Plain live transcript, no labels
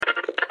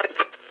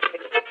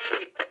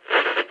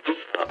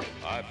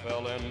I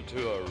fell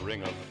into a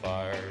ring of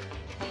fire.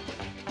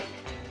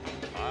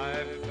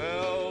 I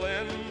fell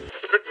in.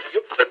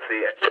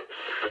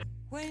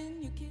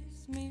 When you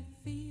kiss me,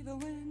 fever,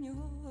 when you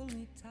hold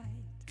me tight.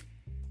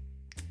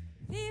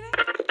 Fever.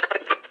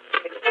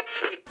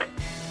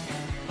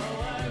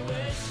 Oh, I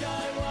wish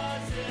I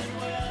was in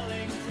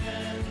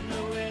Wellington.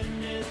 The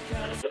wind is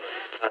cutting.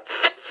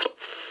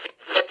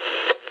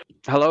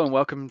 Hello and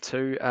welcome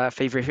to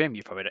Fever FM.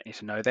 You probably don't need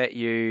to know that.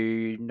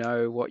 You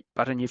know what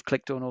button you've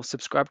clicked on or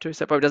subscribed to,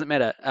 so it probably doesn't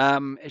matter.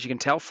 As you can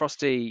tell,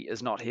 Frosty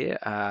is not here,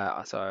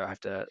 so I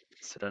have to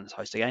sit in as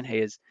host again.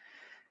 He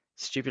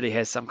stupidly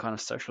has some kind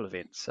of social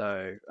event,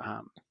 so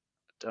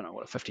don't know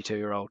what a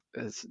 52-year-old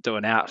is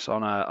doing out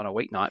on a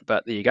weeknight,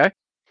 but there you go.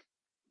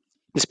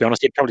 Let's be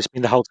honest, he'd probably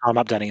spend the whole time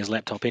updating his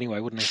laptop anyway,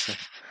 wouldn't he? So,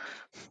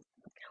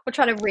 Or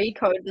trying to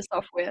recode the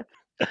software.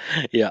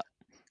 yeah.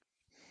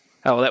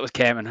 Oh, well, that was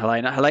Cam and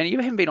Helena. Helena, you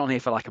haven't been on here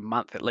for like a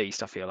month at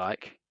least, I feel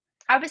like.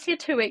 I was here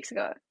 2 weeks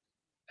ago.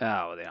 Oh,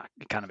 well, then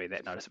it can't be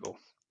that noticeable.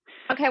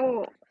 Okay,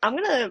 well,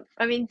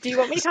 do you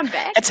want me to come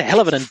back? That's a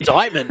hell of an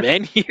indictment,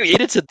 man. You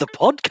edited the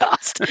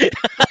podcast.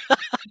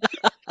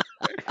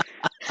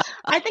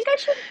 I think I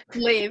should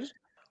leave.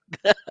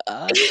 No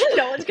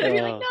one's going to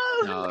be like,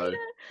 no, No. Helena,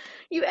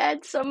 you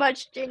add so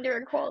much gender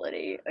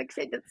equality,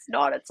 except it's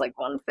not. It's like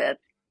 1/5.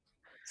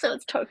 So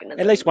it's tokenism.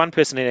 At least one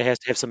person here has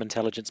to have some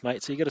intelligence,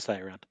 mate, so you got to stay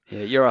around.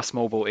 Yeah, you're a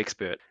small ball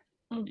expert.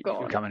 Oh,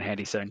 You'll God. come in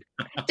handy soon.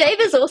 Dave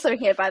is also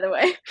here, by the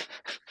way.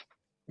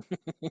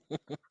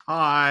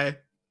 Hi.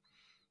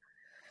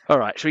 All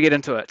right, should we get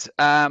into it?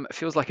 It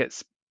feels like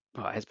it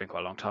has been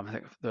quite a long time. I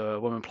think the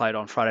women played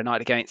on Friday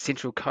night against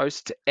Central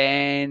Coast,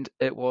 and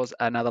it was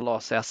another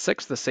loss, our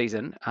sixth this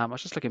season. I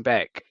was just looking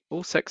back.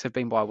 All six have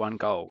been by one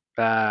goal.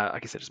 I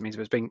guess it just means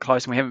it's been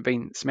close and we haven't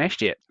been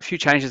smashed yet. A few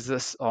changes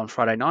this on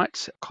Friday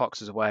night.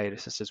 Cox is away at her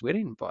sister's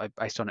wedding, but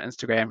based on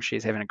Instagram,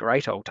 she's having a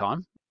great old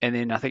time. And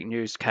then I think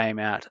news came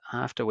out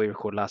after we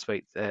recorded last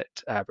week that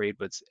Brie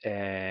Edwards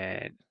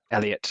and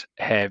Elliot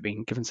have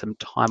been given some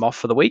time off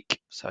for the week,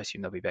 so I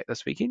assume they'll be back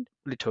this weekend.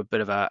 Led to a bit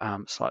of a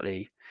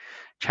slightly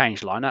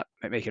changed lineup.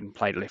 McMeekin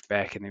played left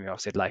back, and then we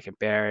also had Lake and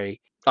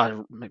Barry.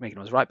 McMeekin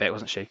was right back,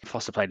 wasn't she?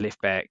 Foster played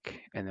left back,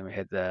 and then we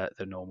had the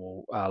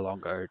normal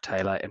Longo,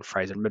 Taylor, and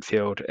Fraser in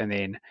midfield, and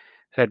then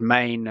had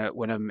Main,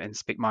 Wynnum, and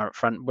Speckmeyer up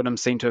front. Wynnum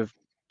seemed to have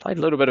played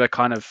a little bit of a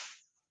kind of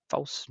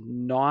false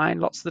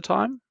nine lots of the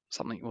time,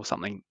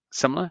 something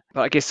similar.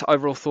 But I guess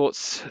overall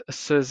thoughts,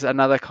 this is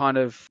another kind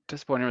of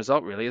disappointing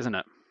result, really, isn't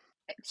it?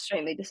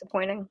 Extremely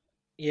disappointing.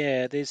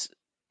 Yeah, there's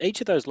each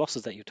of those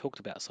losses that you've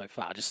talked about so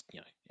far, just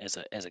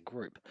as a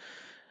group,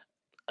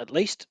 at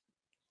least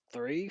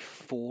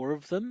 3-4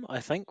 of them,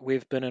 I think,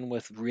 we've been in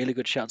with really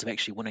good shots of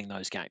actually winning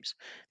those games.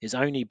 There's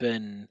only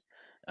been,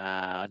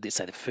 let's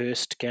say, the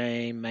first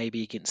game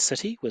maybe against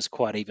City was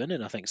quite even,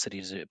 and I think City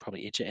deserved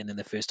probably edge it. And then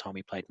the first time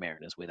we played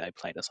Mariners, where they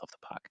played us off the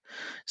park.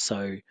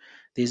 So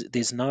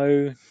there's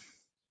no.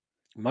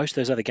 Most of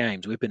those other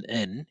games we've been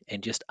in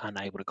and just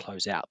unable to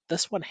close out.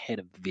 This one had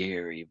a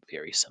very,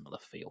 very similar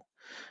feel,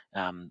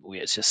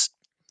 where it's just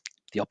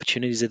the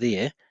opportunities are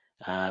there.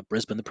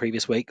 Brisbane the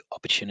previous week,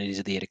 opportunities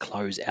are there to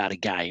close out a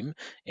game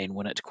and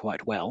win it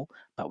quite well,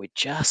 but we're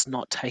just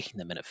not taking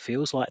them, and it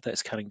feels like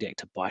that's coming back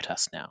to bite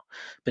us now,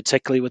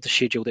 particularly with the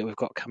schedule that we've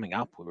got coming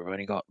up. We've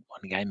only got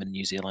one game in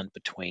New Zealand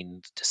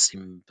between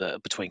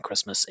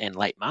Christmas and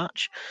late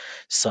March,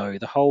 so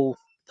the whole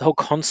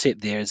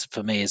concept there is,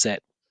 for me, is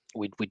that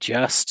we're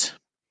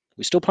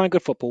still playing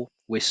good football.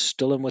 We're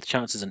still in with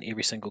chances in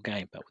every single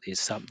game, but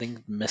there's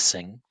something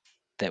missing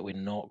that we're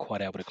not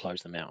quite able to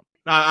close them out.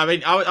 No, I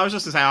mean, I was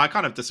just to say I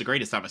kind of disagree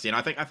to some extent.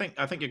 I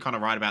think you're kind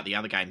of right about the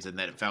other games in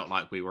that it felt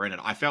like we were in it.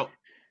 I felt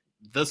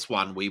this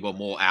one we were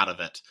more out of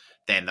it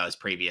than those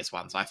previous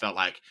ones. I felt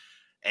like,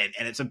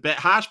 and it's a bit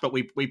harsh, but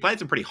we played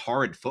some pretty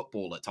horrid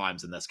football at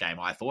times in this game,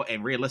 I thought.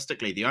 And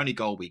realistically, the only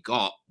goal we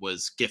got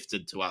was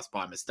gifted to us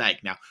by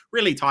mistake. Now,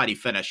 really tidy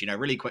finish,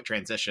 really quick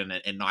transition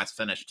and nice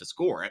finish to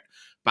score it.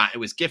 But it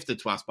was gifted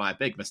to us by a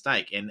big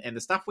mistake. And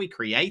the stuff we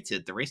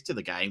created the rest of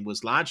the game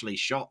was largely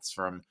shots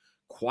from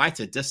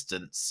quite a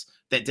distance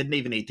that didn't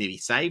even need to be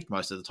saved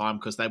most of the time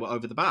because they were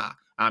over the bar.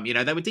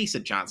 They were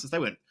decent chances. They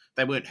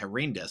weren't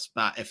horrendous,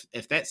 but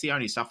if that's the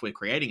only stuff we're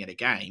creating in a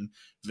game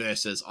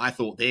versus I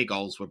thought their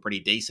goals were pretty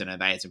decent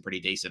and they had some pretty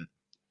decent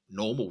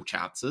normal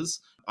chances,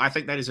 I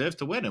think they deserve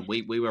to win. And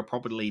we were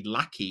probably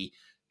lucky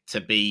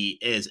to be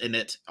as in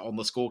it on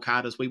the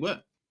scorecard as we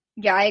were.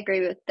 Yeah, I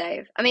agree with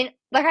Dave. I mean,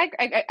 like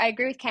I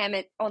agree with Cam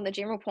on the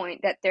general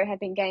point that there have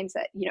been games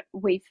that,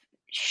 we've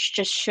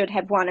just should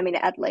have won. I mean,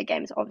 the Adelaide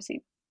game is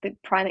obviously the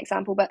prime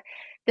example, but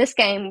this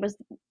game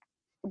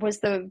was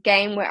the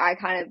game where I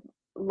kind of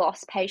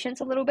lost patience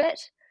a little bit,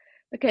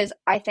 because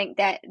I think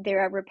that there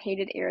are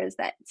repeated errors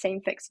that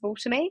seem fixable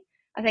to me.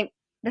 I think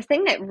the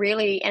thing that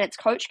really, and it's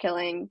coach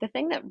killing, the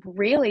thing that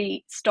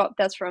really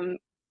stopped us from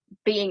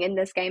being in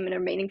this game in a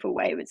meaningful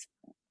way was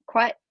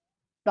quite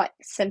like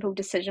simple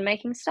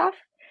decision-making stuff.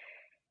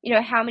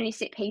 How many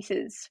set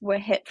pieces were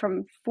hit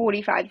from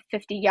 45,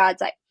 50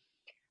 yards? Like,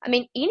 I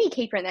mean, any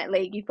keeper in that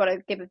league, you've got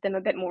to give them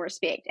a bit more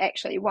respect,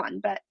 actually, one.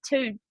 But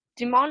two,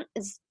 Dumont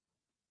is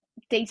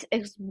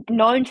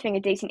known for being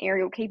a decent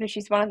aerial keeper.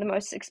 She's one of the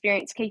most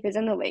experienced keepers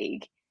in the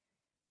league.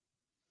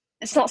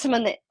 It's not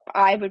someone that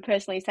I would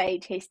personally say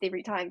test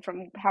every time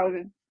from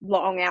however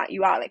long out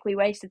you are. Like, we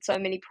wasted so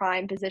many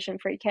prime position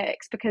free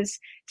kicks because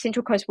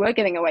Central Coast were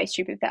giving away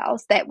stupid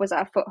fouls. That was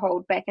our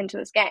foothold back into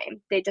this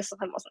game. Their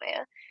discipline wasn't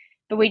there.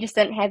 But we just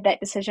didn't have that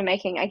decision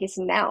making, I guess,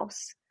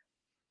 nous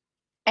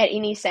at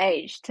any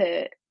stage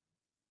to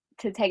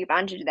take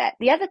advantage of that.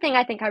 The other thing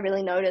I think I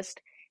really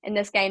noticed in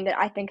this game that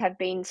I think I've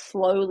been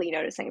slowly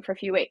noticing for a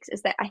few weeks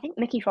is that I think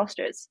Mickey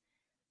Foster's,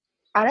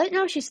 I don't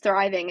know if she's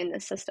thriving in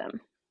this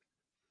system.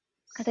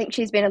 I think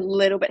she's been a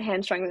little bit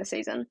hamstrung this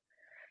season.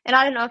 And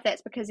I don't know if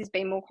that's because there's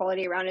been more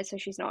quality around her, so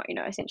she's not,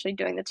 essentially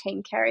doing the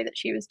team carry that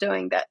she was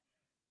doing. But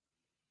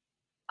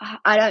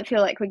I don't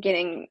feel like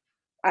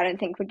I don't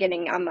think we're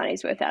getting our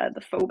money's worth out of the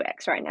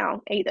fullbacks right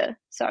now either.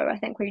 So I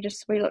think we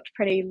looked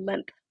pretty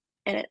limp,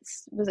 and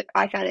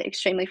I found it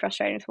extremely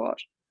frustrating to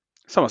watch.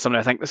 Somewhat similar.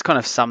 I think this kind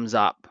of sums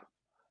up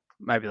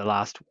maybe the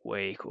last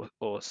week or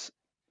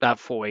about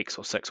 4 weeks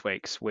or 6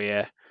 weeks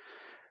where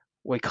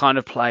we kind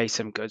of play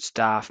some good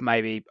stuff,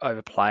 maybe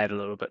overplay it a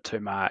little bit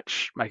too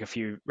much, make a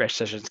few rash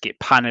decisions, get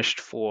punished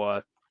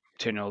for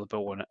turning all the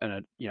ball in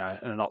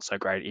a not so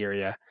great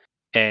area.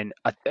 And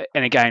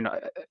again,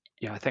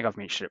 I think I've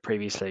mentioned it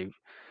previously,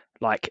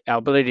 like our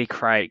ability to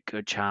create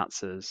good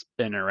chances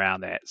in and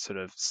around that sort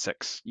of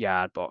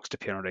 6-yard box to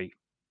penalty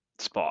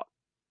spot,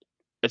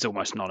 it's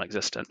almost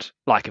non-existent.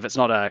 Like if it's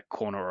not a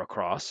corner or a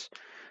cross,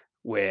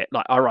 where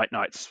like I write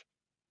notes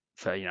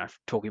for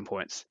talking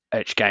points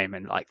each game,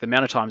 and like the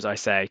amount of times I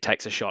say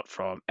takes a shot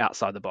from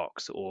outside the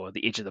box or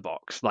the edge of the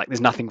box, like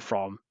there's nothing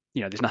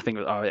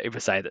that I ever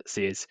say that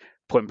says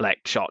point blank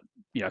shot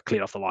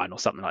cleared off the line or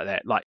something like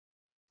that. Like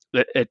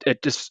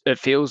it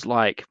feels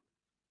like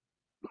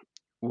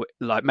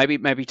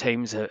maybe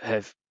teams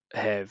have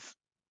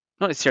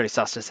not necessarily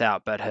sussed us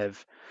out, but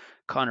have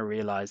kind of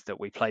realized that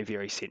we play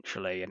very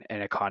centrally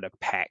and are kind of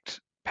pack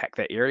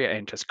that area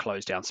and just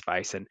close down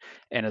space, and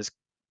as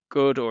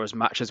good or as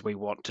much as we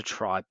want to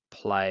try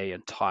play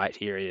in tight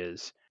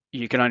areas,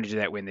 you can only do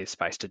that when there's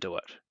space to do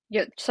it.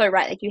 You're so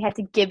right. Like, you have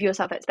to give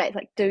yourself that space,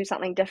 like do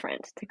something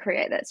different to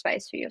create that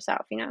space for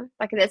yourself,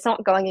 like that's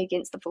not going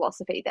against the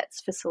philosophy,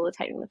 that's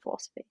facilitating the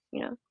philosophy.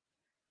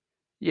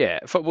 Yeah,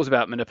 football's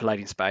about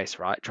manipulating space,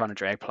 right? Trying to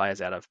drag players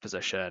out of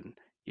position,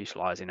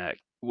 utilizing it.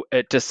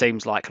 It just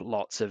seems like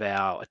lots of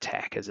our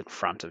attack is in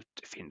front of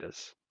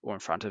defenders or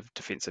in front of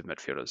defensive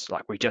midfielders.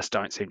 Like we just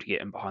don't seem to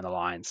get in behind the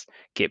lines,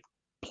 get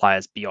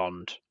players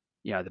beyond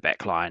the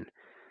back line,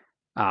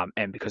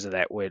 and because of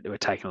that we're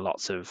taking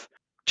lots of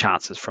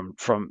chances from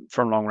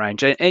long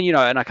range, and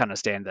I can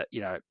understand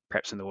that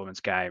perhaps in the women's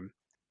game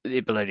the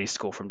ability to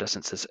score from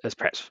distance is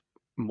perhaps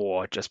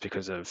more just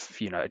because of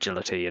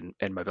agility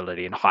and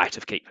mobility and height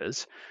of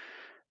keepers,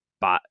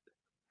 but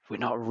we're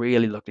not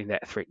really looking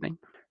that threatening.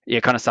 Yeah,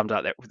 kind of summed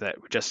up that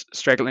we're just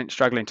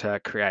struggling to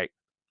create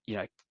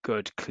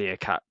good clear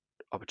cut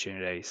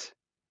opportunities,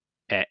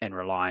 and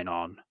relying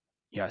on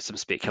some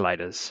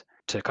speculators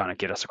to kind of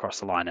get us across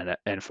the line in it,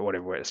 and for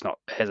whatever it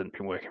hasn't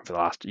been working for the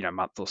last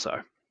month or so.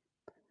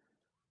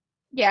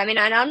 Yeah, I mean,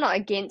 and I'm not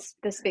against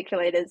the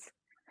speculators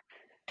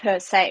per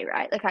se,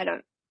 right? Like I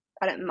don't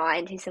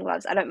mind testing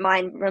gloves. I don't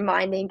mind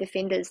reminding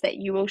defenders that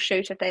you will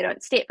shoot if they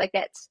don't step. Like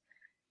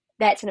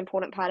that's an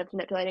important part of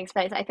manipulating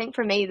space. I think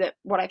for me that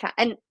what I found,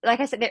 and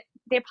like I said,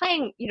 they're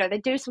playing, they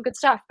do some good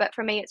stuff, but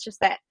for me it's just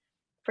that,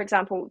 for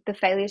example, the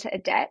failure to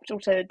adapt or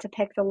to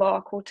pick the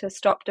lock or to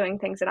stop doing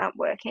things that aren't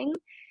working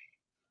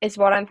is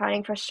what I'm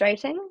finding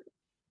frustrating.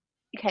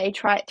 Okay,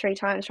 try it 3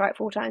 times, try it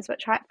 4 times, but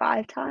try it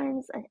 5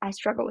 times. I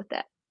struggle with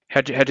that.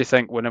 How do you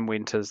think Wynnum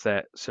went as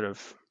that sort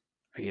of,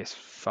 I guess,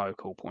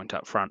 focal point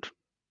up front?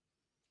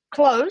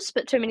 Close,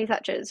 but too many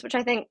touches, which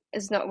I think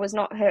was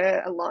not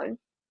her alone.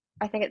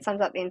 I think it sums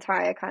up the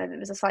entire it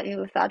was a slightly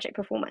lethargic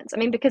performance. I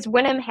mean, because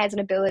Wynnum has an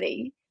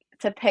ability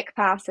to pick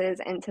passes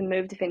and to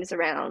move defenders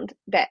around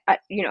that,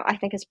 I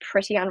think is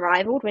pretty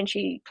unrivaled when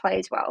she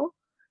plays well.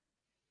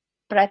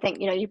 But I think,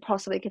 you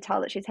possibly could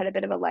tell that she's had a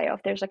bit of a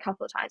layoff. There's a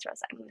couple of times where I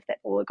was like, if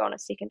that ball had gone a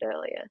second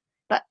earlier.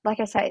 But like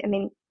I say, I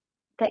mean,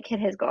 that kid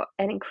has got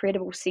an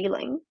incredible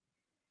ceiling.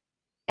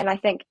 And I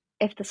think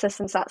if the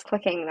system starts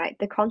clicking, like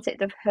the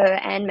concept of her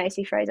and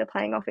Macy Fraser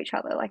playing off each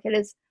other, like it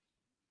is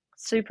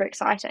super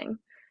exciting.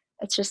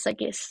 It's just, I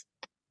guess,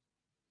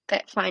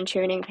 that fine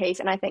tuning piece.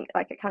 And I think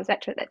like it comes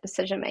back to that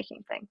decision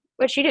making thing,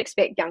 which you'd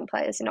expect young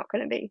players. They're not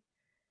going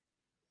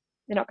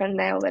to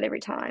nail that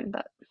every time,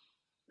 but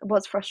it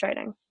was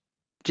frustrating.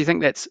 Do you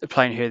think that's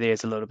playing her there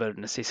is a little bit of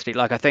necessity?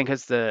 Like I think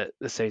as the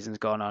season's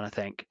gone on, I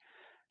think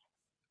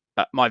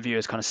my view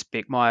is kind of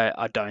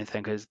I don't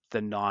think is the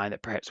 9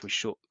 that perhaps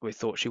we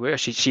thought she were.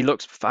 She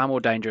looks far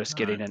more dangerous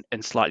getting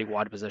in slightly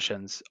wider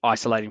positions,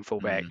 isolating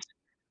fullbacks.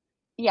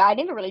 Yeah, I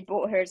never really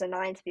bought her as a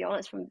 9, to be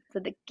honest, from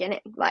the beginning.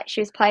 Like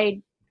she's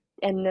played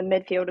in the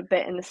midfield a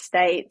bit in the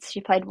States.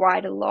 She played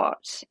wide a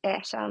lot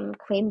at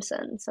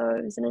Clemson. So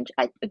it was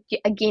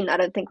again, I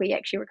don't think we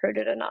actually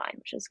recruited a 9,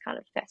 which is kind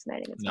of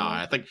fascinating. No,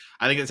 I think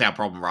that's our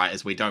problem, right?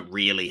 Is we don't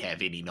really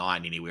have any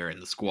 9 anywhere in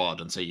the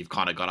squad, and so you've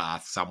kind of got to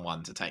ask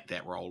someone to take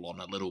that role on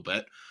a little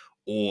bit,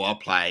 or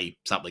play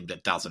something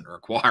that doesn't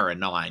require a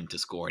 9 to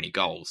score any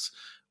goals.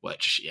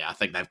 Which, yeah, I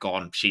think they've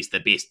gone. She's the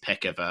best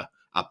pick of a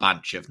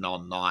bunch of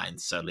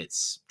non-9s, so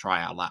let's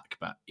try our luck.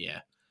 But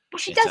yeah, well,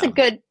 she does a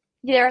good.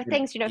 There are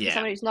things, for yeah.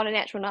 someone who's not a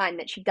natural 9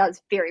 that she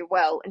does very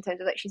well in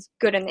terms of that she's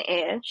good in the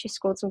air. She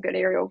scored some good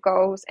aerial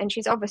goals, and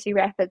she's obviously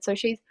rapid, so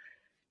she'll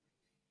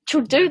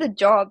do the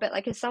job. But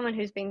like, as someone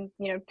who's been,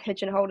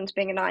 pigeonholed into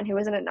being a 9 who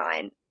isn't a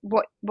 9,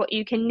 what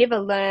you can never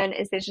learn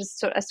is there's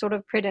just a sort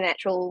of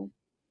preternatural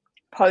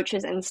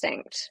poacher's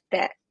instinct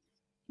that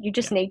you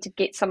just need to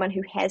get someone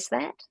who has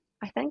that,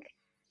 I think.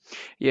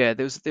 Yeah,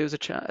 there was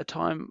a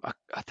time,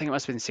 I think it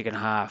must have been the second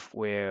half,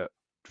 where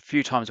a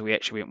few times we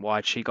actually went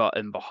wide. She got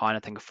in behind,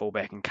 I think, a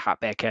fullback and cut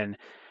back in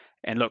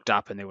and looked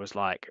up, and there was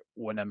like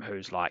Wynnum,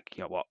 who's like,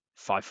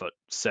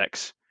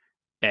 5'6",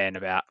 and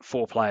about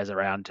 4 players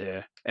around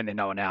her, and then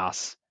no one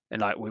else.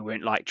 And like, we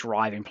weren't like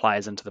driving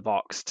players into the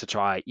box to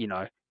try,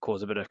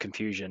 cause a bit of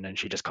confusion, and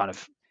she just kind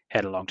of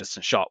had a long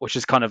distance shot, which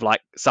is kind of like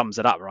sums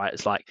it up, right?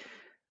 It's like,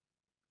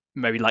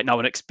 maybe like no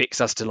one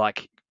expects us to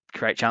like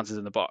create chances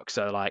in the box,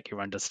 so like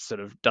everyone just sort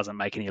of doesn't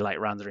make any late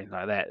runs or anything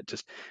like that. It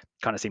just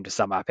kind of seemed to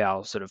sum up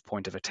our sort of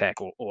point of attack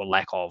or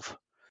lack of.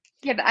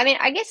 Yeah, but I mean,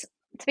 I guess,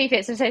 to be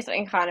fair, to say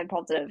something kind of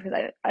positive, because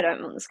I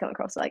don't want this to come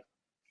across like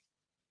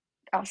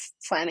us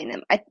slamming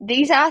them.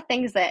 These are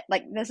things that,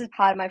 like, this is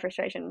part of my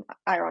frustration,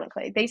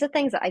 ironically. These are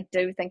things that I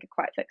do think are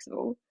quite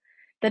fixable.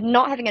 That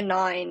not having a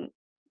 9,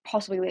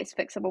 possibly less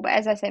fixable, but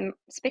as I say,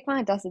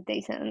 Speckmeyer does a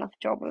decent enough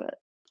job with it.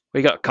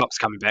 We got Cops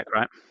coming back,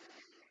 right?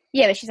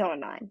 Yeah, but she's not a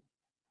 9.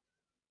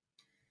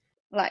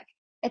 Like,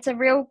 it's a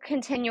real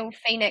continual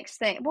Phoenix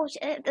thing. Well,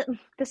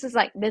 this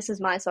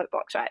is my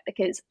soapbox, right?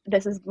 Because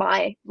this is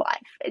my life.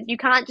 You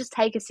can't just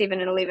take a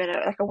 7 and 11,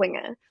 like a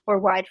winger or a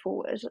wide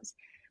forward,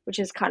 which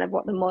is kind of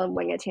what the modern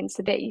winger tends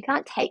to be. You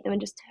can't take them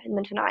and just turn them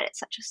into 9.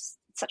 It's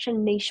such a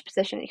niche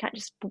position. You can't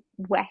just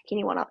whack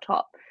anyone up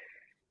top.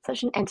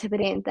 Such an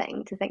Antipodean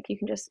thing to think you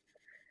can just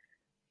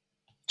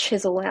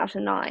chisel out a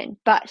 9.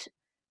 But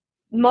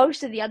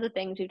most of the other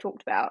things we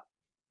talked about,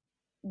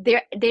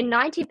 they're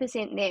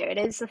 90% there. It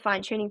is the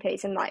fine tuning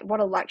piece, and like, what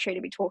a luxury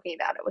to be talking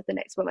about it with the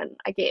next woman,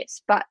 I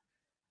guess. But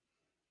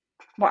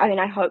well, I mean,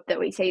 I hope that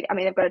we see. I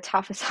mean, they've got a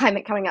tough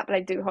assignment coming up, but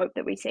I do hope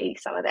that we see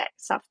some of that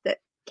stuff that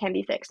can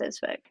be fixed as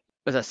fixed.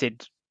 As I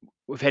said,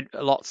 we've had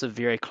lots of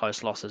very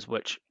close losses,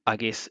 which I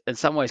guess in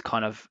some ways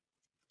kind of,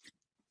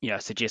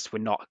 suggests we're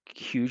not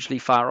hugely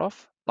far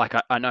off. Like,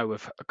 I know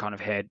we've kind of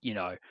had,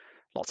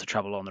 lots of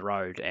trouble on the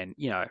road, and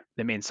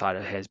the men's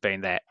side has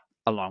been that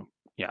along,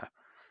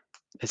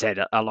 has had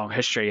a long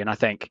history. And I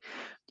think,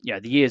 the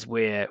years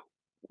where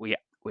we're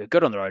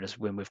good on the road is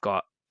when we've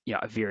got,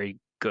 a very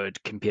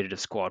good competitive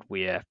squad,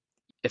 where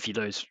if you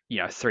lose,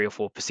 3 or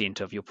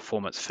 4% of your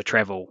performance for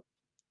travel,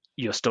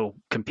 you're still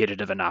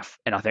competitive enough.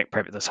 And I think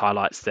perhaps this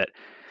highlights that,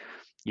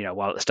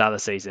 while at the start of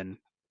the season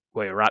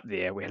we were up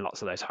there, we had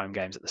lots of those home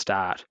games at the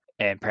start,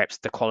 and perhaps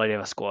the quality of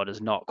our squad is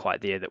not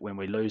quite there, that when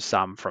we lose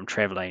some from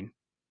travelling,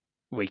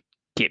 we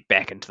get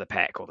back into the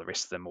pack, or the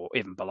rest of them, or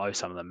even below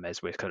some of them,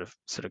 as we're kind of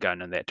sort of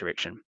going in that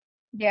direction.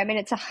 Yeah, I mean,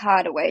 it's a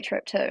hard away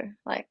trip too.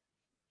 Like,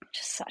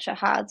 just such a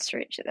hard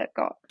stretch that they've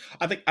got.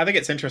 I think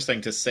it's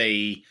interesting to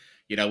see.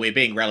 We're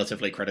being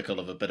relatively critical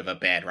of a bit of a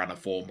bad run of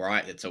form,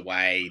 right? It's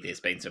away. There's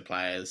been some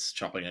players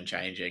chopping and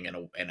changing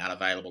and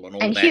unavailable and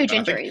all and that. Huge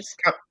injuries.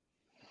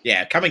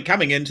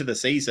 Coming into the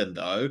season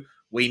though,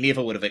 we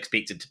never would have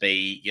expected to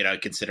be,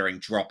 considering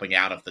dropping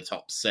out of the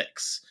top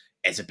 6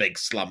 as a big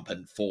slump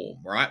in form,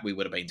 right? We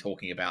would have been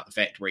talking about the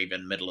fact we're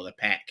even middle of the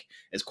pack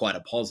is quite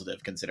a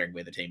positive, considering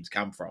where the teams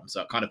come from.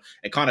 So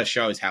it kind of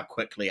shows how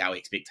quickly our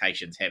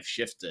expectations have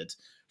shifted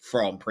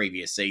from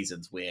previous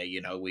seasons, where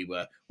we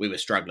were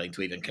struggling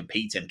to even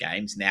compete in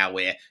games. Now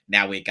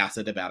we're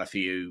gutted about a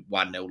few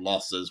 1-0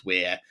 losses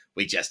where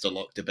we just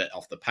looked a bit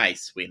off the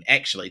pace, when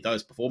actually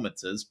those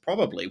performances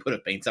probably would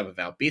have been some of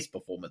our best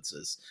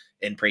performances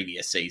in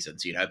previous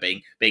seasons.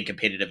 Being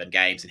competitive in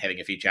games and having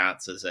a few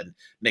chances and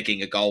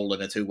nicking a goal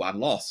in a 2-1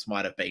 loss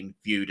might have been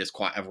viewed as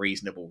quite a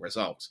reasonable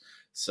result.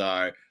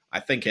 So I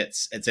think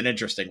it's an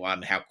interesting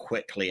one, how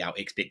quickly our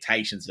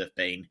expectations have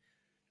been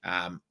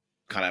kind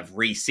of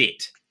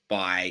reset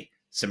by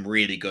some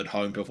really good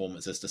home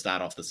performances to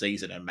start off the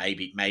season, and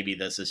maybe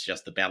this is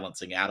just the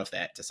balancing out of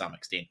that to some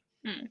extent.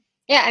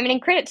 Yeah, I mean,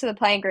 and credit to the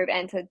playing group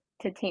and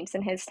to Temps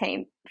and his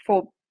team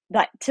for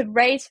like to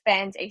raise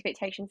fans'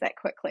 expectations that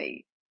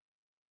quickly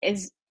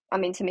is, I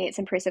mean, to me, it's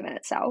impressive in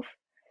itself.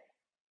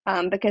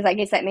 Because I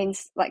guess that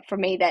means, like, for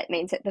me, that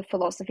means that the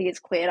philosophy is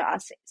clear to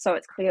us, so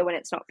it's clear when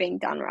it's not being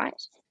done right,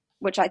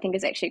 which I think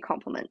is actually a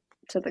compliment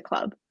to the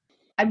club.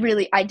 I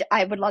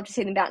would love to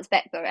see them bounce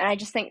back though, and I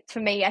just think, for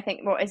me, I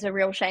think what is a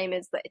real shame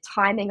is the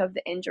timing of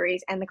the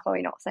injuries and the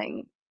Chloe Knott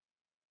thing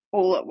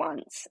all at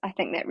once, I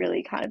think that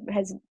really kind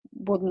of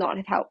would not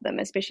have helped them.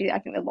 Especially, I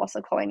think the loss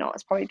of Chloe Knott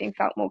is probably being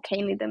felt more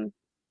keenly than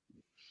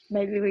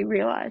maybe we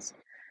realise.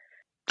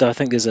 So I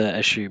think there's an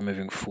issue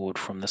moving forward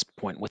from this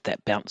point with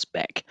that bounce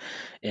back,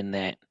 in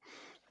that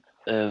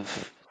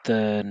of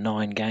the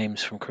 9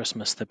 games from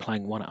Christmas, they're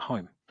playing 1 at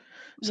home.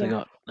 So they Yeah.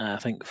 got, I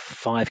think,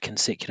 5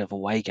 consecutive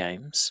away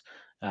games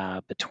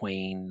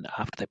between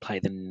after they play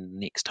the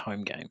next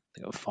home game.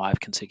 They got 5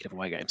 consecutive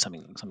away games,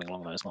 something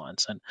along those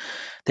lines, and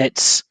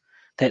that's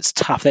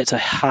tough. That's a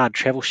hard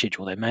travel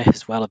schedule. They may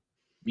as well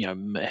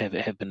have,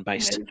 have been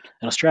based Moved.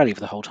 in Australia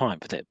for the whole time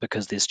for that,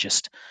 because there's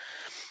just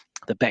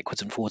the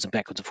backwards and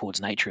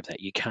forwards nature of that.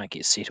 You can't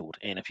get settled,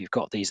 and if you've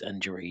got these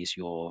injuries,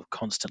 you're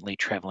constantly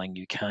traveling,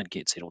 you can't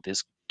get settled.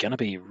 There's going to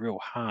be a real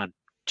hard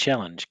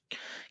challenge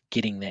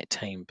getting that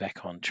team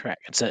back on track.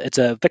 It's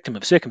a victim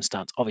of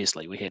circumstance.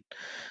 Obviously, we had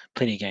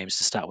plenty of games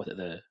to start with at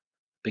the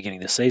beginning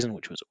of the season,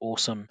 which was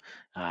awesome,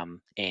 and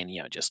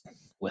just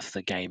with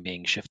the game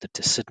being shifted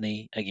to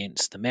Sydney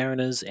against the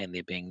Mariners, and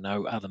there being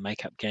no other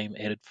make-up game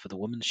added for the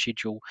women's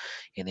schedule,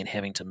 and then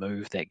having to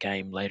move that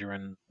game later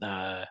in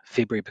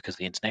February because of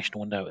the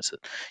international window, it's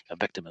a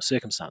victim of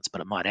circumstance,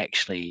 but it might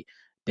actually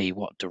be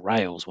what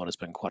derails what has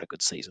been quite a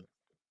good season.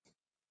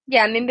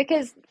 Yeah, I mean,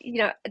 because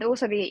it'd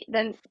also be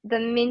the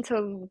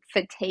mental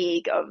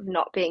fatigue of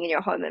not being in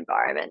your home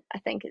environment, I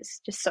think,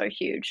 is just so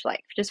huge,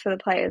 like just for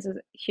the players as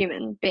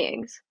human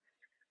beings.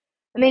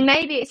 I mean,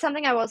 maybe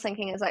something I was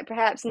thinking is like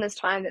perhaps in this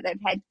time that they've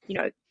had,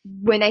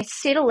 when they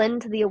settle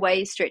into the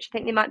away stretch, I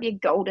think there might be a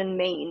golden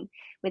mean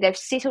where they've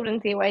settled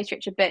into the away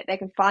stretch a bit. They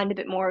can find a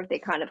bit more of their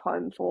kind of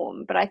home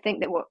form. But I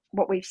think that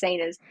what we've seen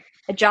is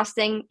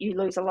adjusting, you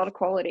lose a lot of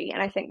quality. And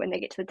I think when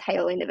they get to the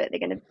tail end of it, they're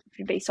going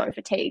to be so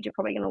fatigued, you're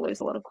probably going to lose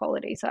a lot of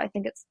quality. So I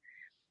think it's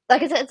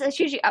like it's a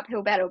hugely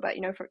uphill battle. But,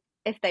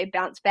 if they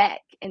bounce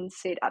back in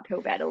said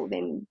uphill battle,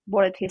 then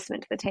what a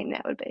testament to the team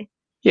that would be.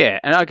 Yeah,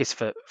 and I guess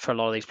for a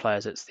lot of these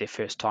players, it's their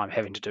first time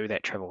having to do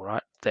that travel,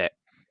 right? That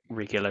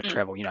regular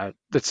travel.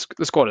 The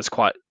squad is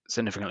quite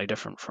significantly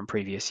different from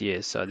previous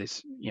years. So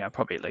there's,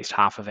 probably at least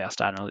half of our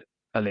starting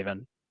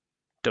 11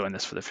 doing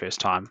this for the first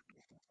time.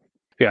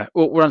 Yeah,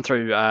 we'll run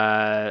through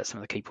some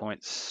of the key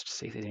points to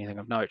see if there's anything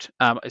of note.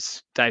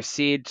 As Dave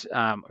said, we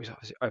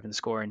obviously opened the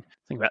scoring.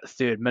 I think about the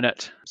 3rd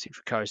minute,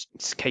 Central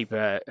Coast's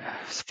keeper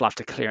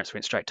fluffed a clearance,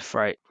 went straight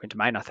to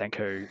Main, I think,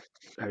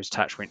 whose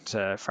touch went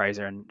to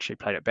Fraser, and she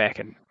played it back,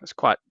 and it was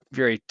quite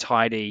very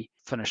tidy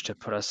finish to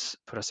put us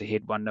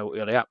ahead 1-0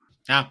 early up.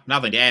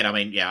 Nothing to add. I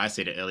mean, yeah, I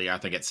said it earlier. I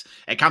think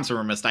it comes from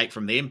a mistake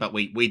from them, but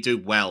we do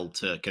well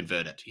to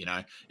convert it.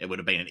 It would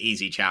have been an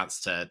easy chance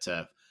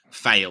to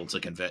fail to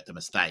convert the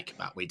mistake,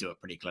 but we do it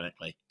pretty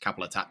clinically. A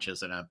couple of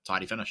touches and a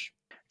tidy finish.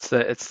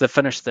 It's the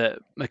finish that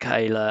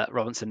Michaela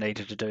Robinson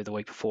needed to do the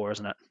week before,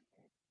 isn't it?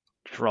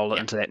 Just roll it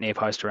into that near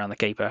post around the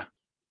keeper.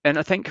 And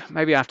I think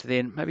maybe after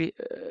then, maybe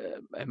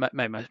my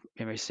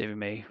memory serving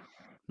me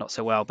not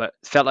so well, but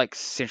it felt like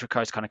Central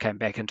Coast kind of came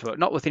back into it,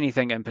 not with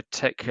anything in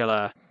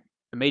particular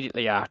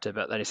immediately after,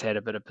 but they just had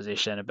a bit of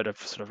possession, a bit of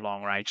sort of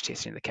long range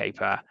testing the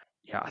keeper.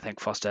 I think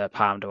Foster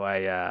palmed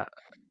away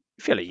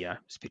fairly,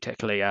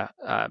 spectacularly a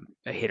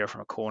header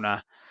from a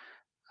corner.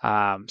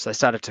 So they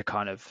started to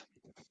kind of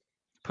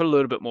put a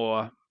little bit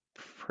more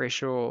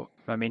pressure or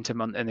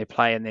momentum in their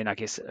play, and then I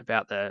guess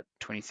about the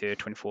 23rd,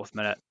 24th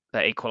minute,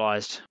 they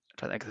equalised.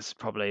 I don't think this is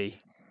probably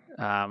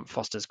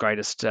Foster's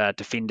greatest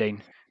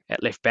defending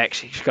at left back.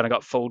 She kind of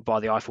got fooled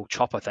by the Eiffel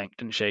chop, I think,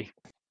 didn't she?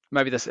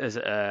 Maybe this is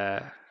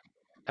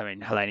I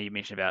mean, Helena, you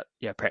mentioned about,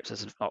 perhaps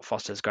this is not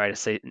Foster's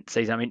greatest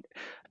season. I mean,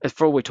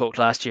 for all we talked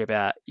last year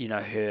about,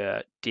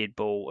 her dead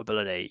ball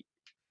ability,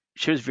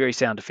 she was very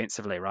sound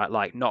defensively, right?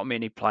 Like, not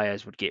many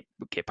players would get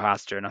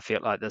past her, and I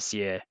felt like this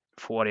year,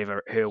 for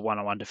whatever, her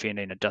one-on-one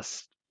defending, it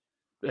just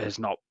has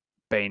not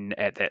been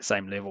at that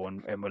same level,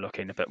 and we're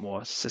looking a bit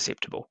more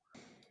susceptible.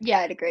 Yeah,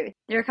 I'd agree with.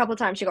 There were a couple of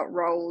times she got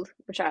rolled,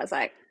 which I was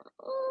like,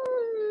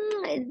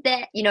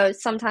 that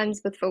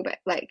sometimes with fullback,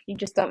 like you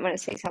just don't want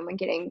to see someone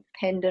getting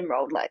pinned and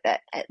rolled like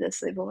that at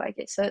this level, I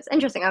guess. So it's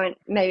interesting. I mean,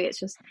 maybe it's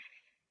just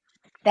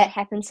that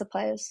happens to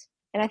players,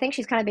 and I think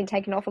she's kind of been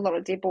taken off a lot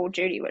of dead ball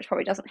duty, which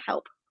probably doesn't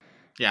help.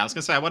 Yeah, I was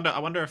gonna say, I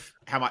wonder if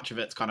how much of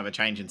it's kind of a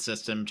change in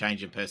system,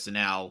 change in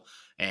personnel,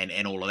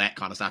 and all of that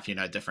kind of stuff.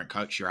 Different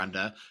coach you're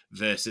under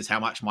versus how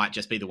much might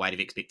just be the weight of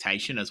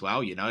expectation as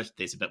well.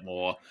 There's a bit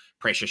more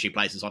pressure she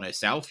places on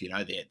herself.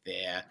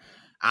 They're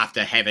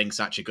after having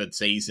such a good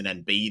season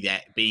and being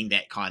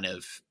that kind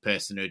of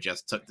person who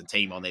just took the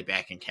team on their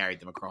back and carried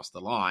them across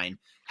the line.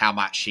 How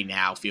much she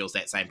now feels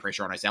that same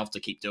pressure on herself to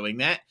keep doing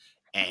that,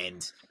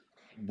 and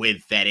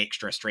with that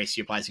extra stress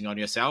you're placing on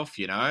yourself,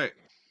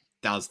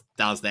 does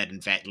that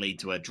in fact lead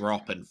to a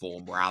drop in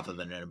form rather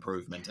than an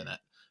improvement in it?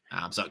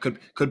 So it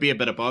could be a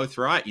bit of both,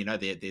 right?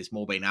 There's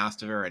more being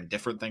asked of her and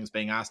different things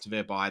being asked of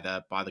her by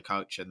the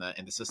coach and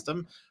the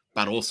system,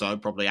 but also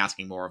probably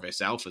asking more of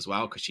herself as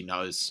well, because she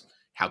knows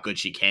how good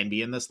she can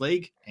be in this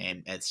league,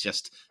 and it's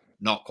just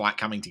not quite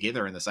coming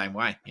together in the same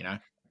way,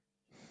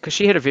 Because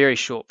she had a very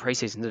short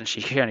preseason, didn't she?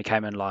 She only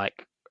came in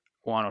like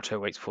 1 or 2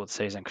 weeks before the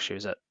season because she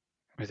was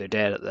with her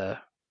dad at the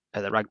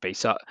at the rugby.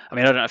 So I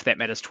mean, I don't know if that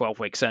matters 12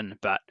 weeks in,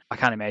 but I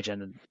can't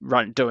imagine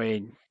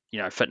doing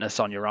fitness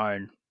on your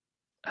own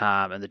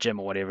in the gym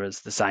or whatever is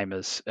the same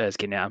as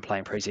getting out and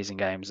playing preseason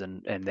games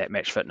and that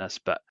match fitness.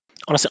 But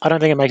Honestly, I don't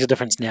think it makes a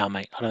difference now,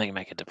 mate. I don't think it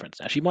makes a difference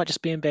now. She might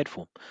just be in bad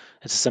form.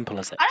 It's as simple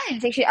as that. I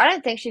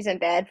don't think she's in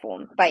bad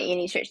form by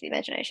any stretch of the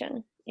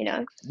imagination.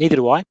 Neither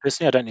do I.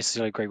 Personally, I don't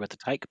necessarily agree with the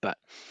take, but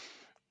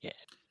yeah.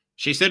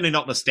 She's certainly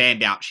not the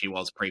standout she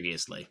was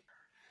previously.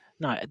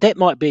 No, that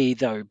might be,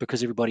 though,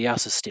 because everybody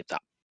else has stepped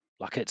up.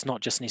 Like, it's not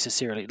just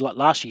necessarily like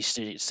last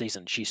year's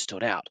season, she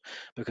stood out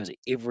because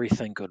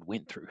everything good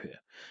went through her,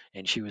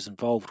 and she was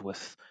involved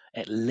with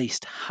at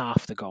least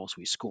half the goals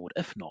we scored,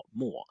 if not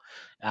more,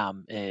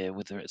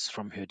 whether it's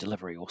from her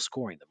delivery or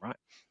scoring them, right?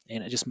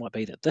 And it just might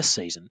be that this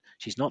season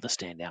she's not the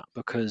standout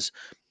because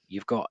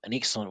you've got an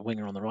excellent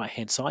winger on the right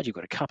hand side. You've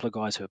got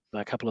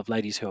a couple of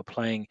ladies who are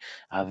playing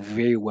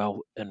very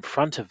well in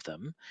front of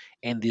them,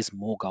 and there's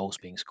more goals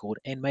being scored.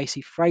 And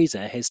Macy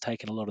Fraser has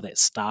taken a lot of that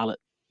starlet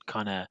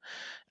kind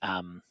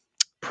of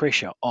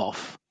pressure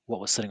off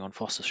what was sitting on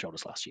Foster's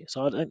shoulders last year.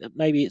 So I think that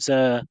maybe it's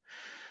not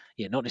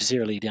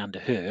necessarily down to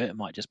her. It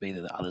might just be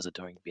that the others are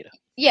doing better.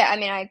 Yeah, I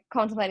mean, I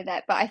contemplated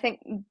that, but I think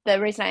the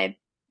reason I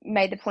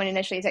made the point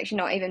initially is actually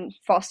not even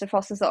Foster.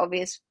 Foster's the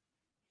obvious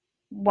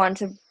one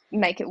to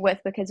make it with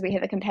because we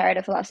have a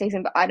comparator for last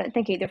season, but I don't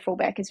think either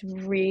fullback is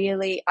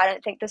really. I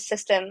don't think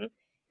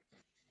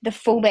the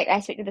fullback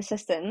aspect of the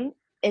system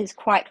is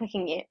quite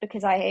clicking yet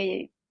because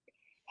I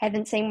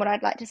haven't seen what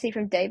I'd like to see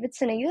from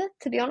Davidson either,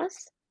 to be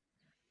honest.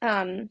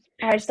 I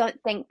just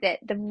don't think that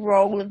the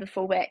role of the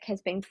fullback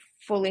has been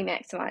fully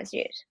maximised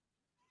yet.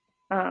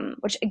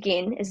 Which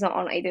again is not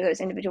on either of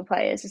those individual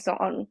players. It's not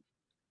on,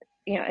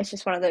 it's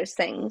just one of those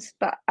things.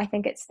 But I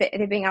think it's that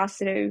they're being asked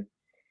to do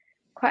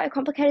quite a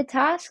complicated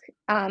task,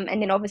 and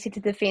then obviously to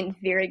defend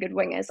very good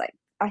wingers. Like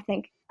I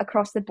think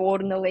across the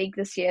board in the league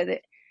this year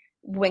that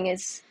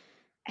wingers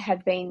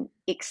have been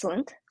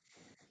excellent.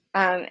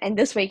 And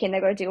this weekend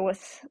they've got to deal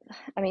with,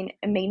 Amina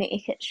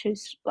Ekic,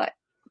 who's like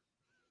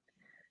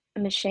a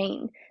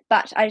machine.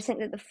 But I just think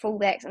that the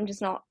fullbacks, I'm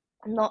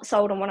not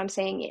sold on what I'm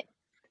seeing yet.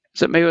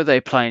 So maybe are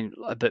they playing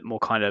a bit more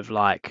kind of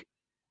like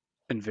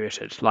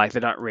inverted, like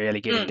they're not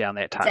really getting down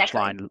that touch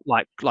line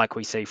like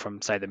we see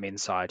from say the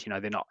men's side.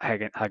 They're not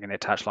hugging their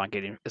touch line,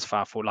 getting as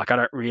far forward. Like I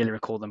don't really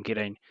recall them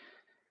getting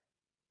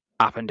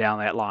up and down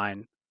that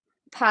line.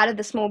 Part of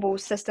the small ball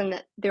system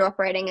that they're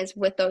operating is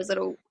with those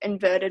little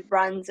inverted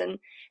runs, and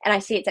I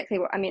see exactly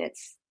what I mean.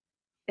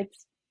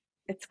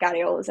 It's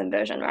Guardiola's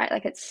inversion, right?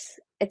 Like it's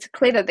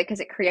clever because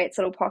it creates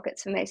little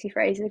pockets for Macy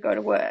Fraser to go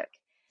to work.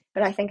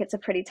 But I think it's a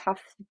pretty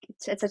tough.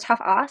 It's a tough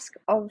ask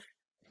of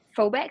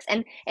fullbacks.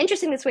 And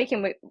interesting, this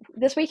weekend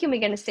we're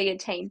going to see a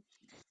team.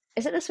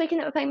 Is it this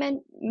weekend that we're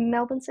playing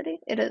Melbourne City?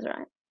 It is,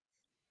 right?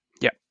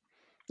 Yeah.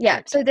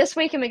 Correct. So this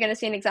weekend we're going to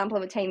see an example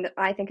of a team that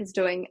I think is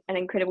doing an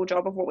incredible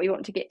job of what we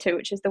want to get to,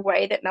 which is the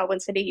way that Melbourne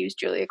City used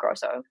Julia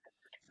Grosso,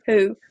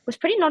 who was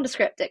pretty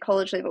nondescript at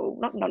college level.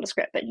 Not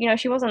nondescript, but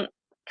she wasn't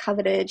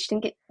coveted. She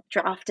didn't get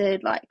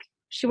drafted. Like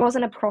she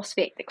wasn't a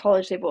prospect at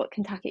college level at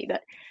Kentucky,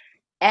 but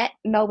at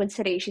Melbourne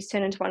City, she's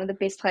turned into one of the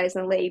best players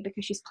in the league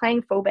because she's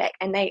playing fullback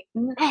and they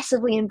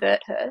massively invert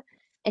her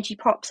and she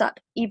pops up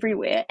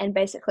everywhere and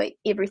basically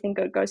everything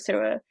good goes through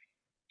her.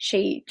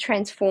 She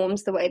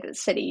transforms the way that the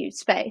City use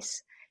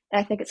space. And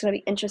I think it's going to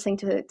be interesting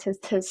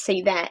to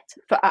see that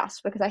for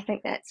us because I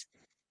think that's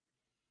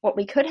what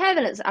we could have,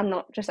 and I'm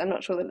not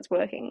sure that it's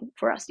working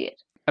for us yet.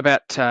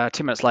 About 10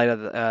 minutes later,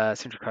 the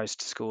Central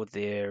Coast scored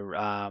their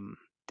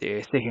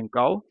second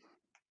goal.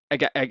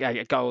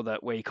 A goal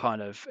that we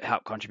kind of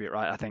helped contribute,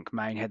 right? I think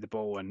Maine had the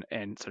ball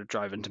and sort of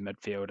drove into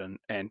midfield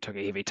and took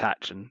a heavy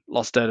touch and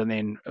lost it. And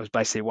then it was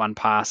basically one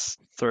pass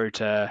through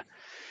to,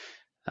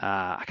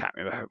 I can't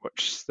remember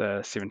which,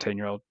 the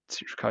 17-year-old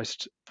Central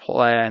Coast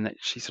player, and that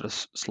she sort of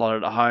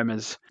slotted it home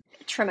as...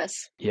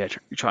 Trimis. Yeah,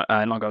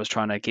 Longo was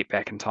trying to get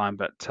back in time,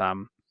 but I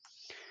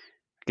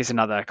guess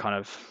another kind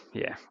of,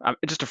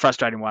 just a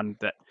frustrating one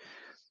that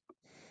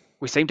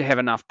we seem to have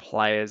enough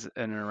players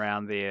in and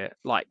around there,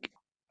 like,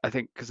 I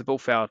think because the ball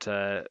fell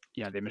to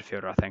their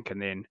midfielder, I think,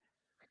 and then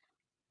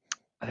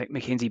I think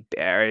Mackenzie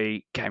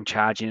Barry came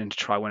charging in to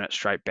try win it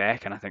straight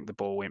back, and I think the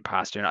ball went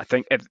past her. And I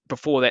think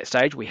before that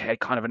stage, we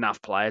had kind of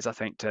enough players, I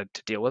think, to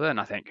deal with it.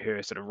 And I think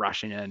her sort of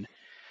rushing in,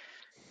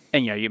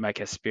 and you make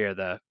her spare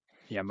the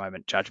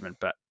moment judgment,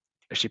 but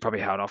if she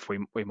probably held off,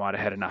 we might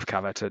have had enough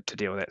cover to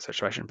deal with that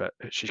situation. But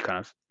she kind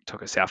of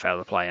took herself out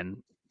of the play,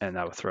 and they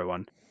were through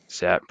one.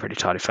 So pretty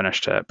tidy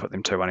finish to put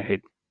them 2-1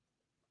 ahead.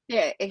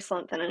 Yeah,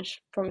 excellent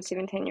finish from a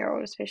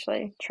 17-year-old,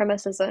 especially.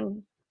 Trimis is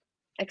an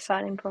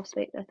exciting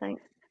prospect, I think.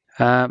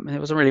 There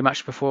wasn't really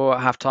much before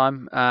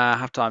halftime.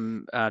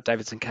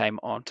 Davidson came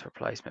on to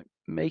replace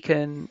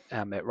Meakin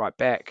at right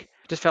back.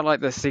 Just felt like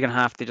the second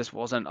half there just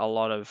wasn't a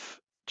lot of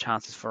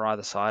chances for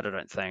either side. I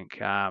don't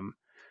think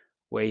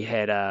we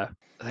had I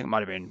think it might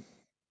have been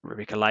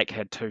Rebecca Lake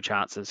had 2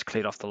 chances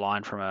cleared off the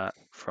line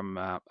from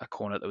a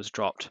corner that was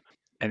dropped,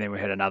 and then we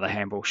had another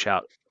handball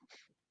shout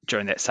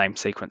during that same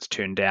sequence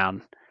turned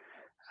down.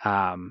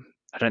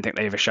 I don't think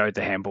they ever showed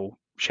the handball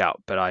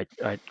shout, but I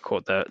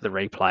caught the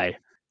replay.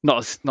 Not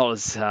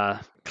as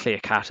clear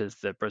cut as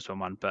the Brisbane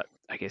one, but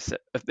I guess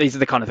if these are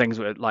the kind of things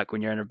where, like,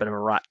 when you're in a bit of a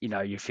rut,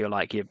 you feel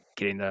like you're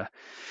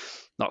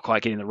not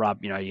quite getting the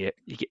rub. You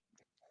get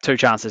 2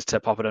 chances to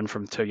pop it in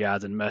from 2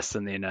 yards and miss,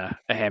 and then a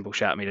handball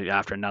shout immediately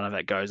after, and none of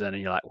it goes in,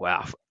 and you're like,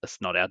 wow, it's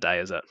not our day,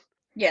 is it?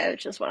 Yeah,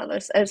 it's just one of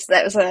those.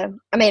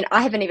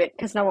 I haven't even,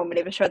 because no one would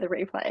ever show the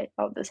replay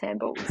of this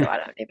handball, so I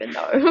don't even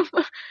know.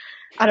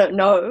 I don't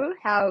know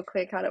how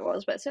clear cut it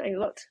was, but it certainly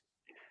looked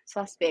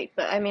suspect.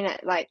 But I mean,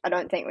 I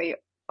don't think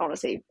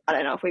honestly, I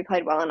don't know if we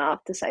played well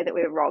enough to say that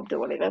we were robbed or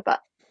whatever,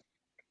 but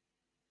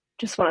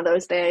just one of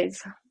those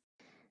days.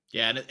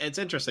 Yeah, and it's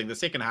interesting. The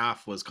second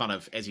half was kind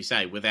of, as you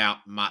say, without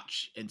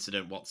much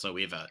incident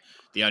whatsoever.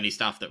 The only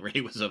stuff that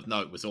really was of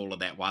note was all of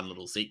that one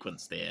little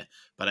sequence there.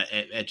 But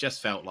it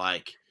just felt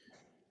like,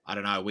 I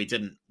don't know, we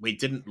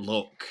didn't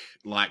look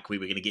like we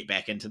were going to get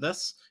back into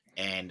this.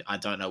 And I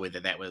don't know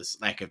whether that was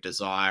lack of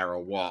desire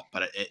or what.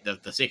 But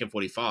the second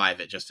 45,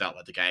 it just felt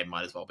like the game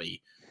might as well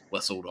be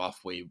whistled off.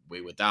 We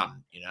were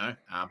done,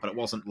 But it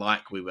wasn't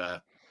like we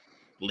were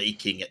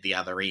leaking at the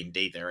other end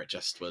either. It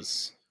just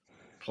was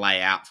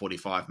play out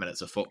 45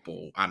 minutes of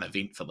football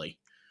uneventfully.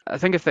 I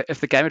think if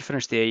the game had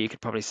finished there, you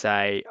could probably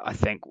say, I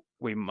think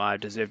we might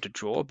have deserved a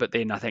draw. But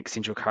then I think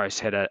Central Coast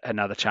had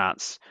another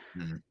chance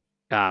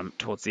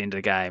towards the end of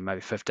the game,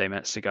 maybe 15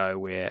 minutes to go,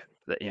 where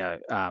they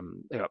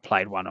got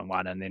played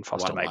 1-on-1, and then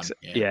Foster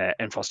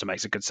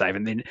makes a good save.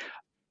 And then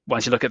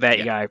once you look at that,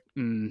 you go,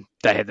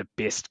 they had the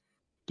best,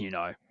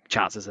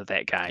 chances of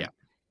that game,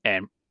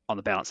 and on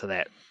the balance of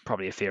that,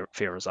 probably a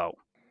fair result.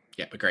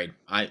 Yeah, agreed.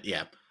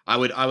 I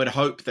would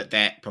hope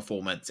that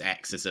performance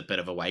acts as a bit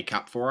of a wake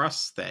up for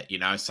us. That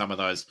some of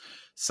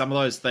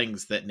those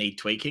things that need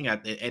tweaking,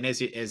 and as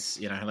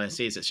Helena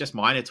says, it's just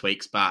minor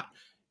tweaks, but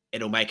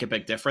it'll make a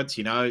big difference.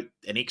 An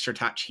extra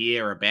touch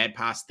here, or a bad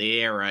pass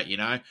there,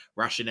 or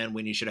rushing in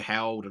when you should have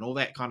held, and all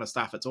that kind of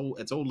stuff. It's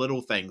all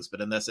little things,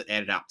 but in this, it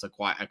added up to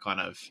quite a kind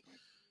of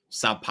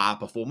subpar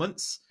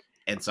performance.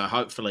 And so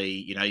hopefully,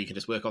 you can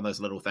just work on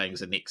those little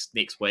things. And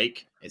next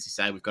week, as you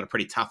say, we've got a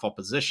pretty tough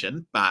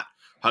opposition, but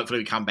hopefully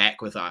we come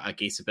back with, I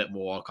guess, a bit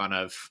more kind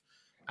of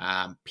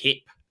pep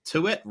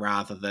to it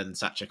rather than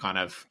such a kind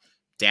of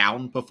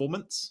down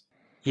performance.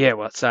 Yeah,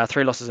 well, it's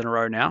 3 losses in a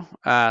row now.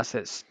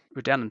 So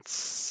we're down in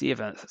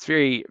 7th. It's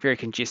very, very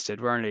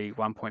congested. We're only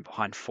 1 point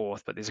behind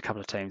 4th, but there's a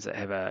couple of teams that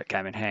have a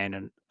game in hand.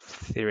 And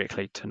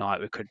theoretically tonight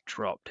we could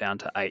drop down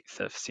to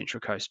 8th if Central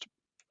Coast,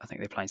 I think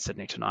they're playing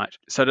Sydney tonight.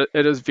 So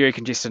it is very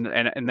congested,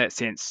 and in that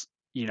sense,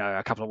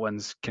 a couple of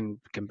wins can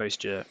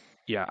boost you,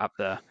 up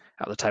the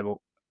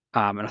table.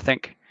 And I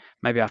think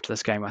maybe after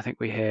this game, I think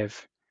we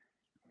have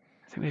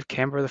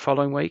Canberra the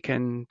following week,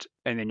 and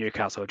then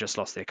Newcastle have just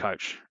lost their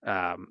coach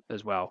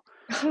as well.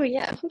 Oh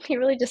yeah, he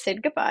really just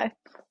said goodbye.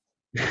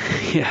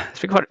 Yeah,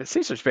 it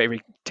seems to be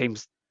every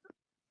team's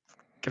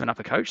given up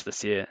a coach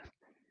this year,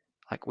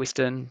 like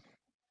Western.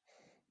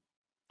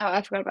 Oh,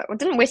 I forgot about. Well,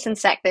 didn't Western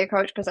sack their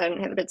coach because they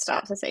didn't have a good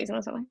start to the season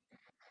or something?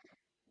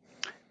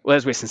 Well,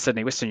 there's Western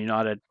Sydney. Western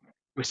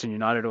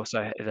United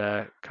also had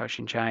a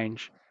coaching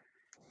change.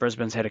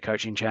 Brisbane's had a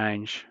coaching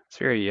change. It's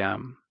very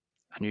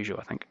unusual,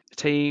 I think. The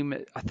team,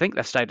 I think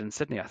they've stayed in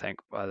Sydney,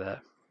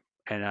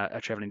 and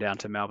are travelling down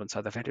to Melbourne.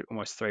 So they've had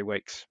almost 3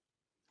 weeks,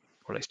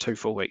 or at least 2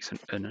 full weeks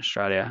in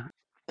Australia.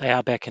 They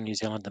are back in New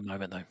Zealand at the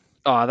moment, though.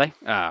 Oh, are they?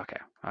 Oh, okay.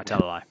 I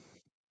tell a lie.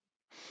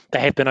 They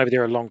have been over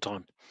there a long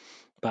time,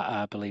 but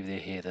I believe they're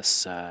here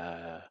this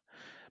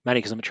mainly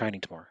because I'm at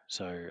training tomorrow.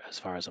 So as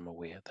far as I'm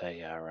aware,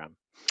 they are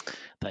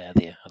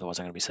there. Otherwise,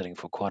 I'm going to be sitting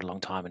for quite a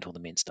long time until the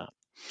men start.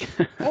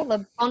 All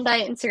the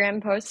Bondi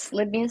Instagram posts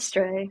led me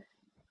astray.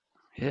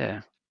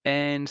 Yeah.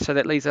 And so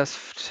that leads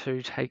us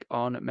to take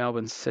on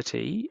Melbourne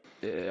City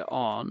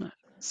on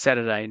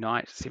Saturday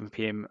night, 7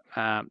 p.m.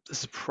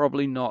 This is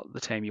probably not the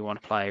team you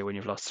want to play when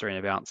you've lost 3 in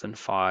a bounce and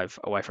 5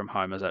 away from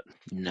home, is it?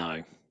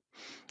 No.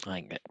 I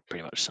think that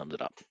pretty much sums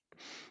it up.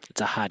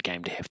 It's a hard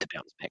game to have to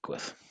bounce back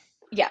with.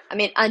 Yeah, I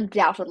mean,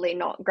 undoubtedly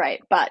not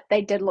great, but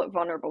they did look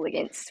vulnerable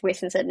against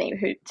Western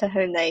Sydney, to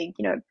whom they,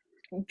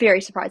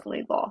 very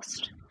surprisingly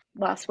lost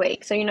last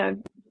week. So,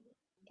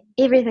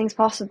 everything's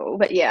possible.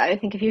 But yeah, I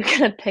think if you're going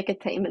to pick a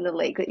team in the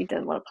league that you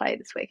didn't want to play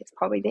this week, it's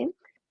probably them.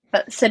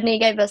 But Sydney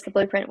gave us the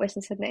blueprint,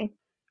 Western Sydney.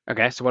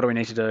 Okay, so what do we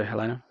need to do,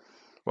 Helena?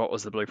 What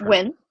was the blueprint?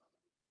 Win.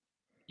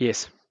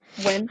 Yes.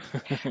 Win.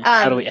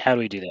 How do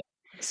we do that?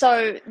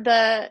 So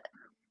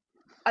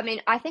I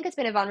think it's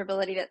been a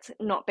vulnerability that's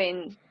not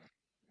been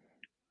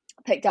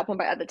picked up on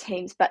by other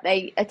teams, but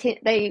they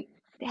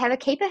have a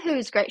keeper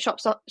who's great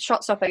shot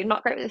stopper,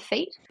 not great with the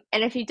feet.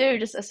 And if you do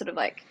just a sort of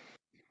like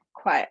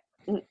quite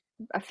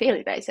a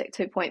fairly basic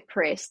 2-point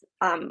press,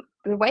 the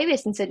way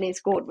Western Sydney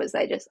scored was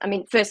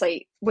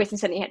firstly, Western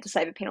Sydney had to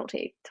save a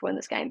penalty to win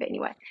this game, but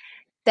anyway,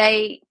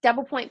 they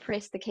double point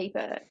pressed the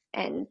keeper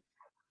and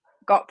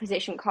got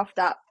possession coughed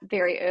up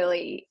very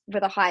early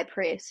with a high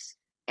press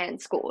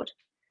and scored.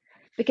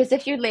 Because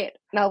if you let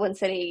Melbourne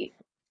City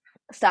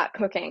start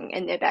cooking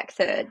in their back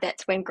third,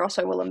 that's when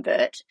Grosso will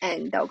invert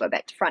and they'll go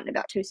back to front in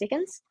about 2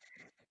 seconds.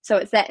 So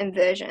it's that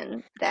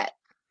inversion that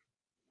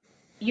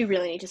you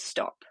really need to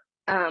stop,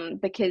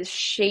 because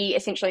she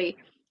essentially,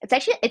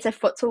 it's a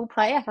futsal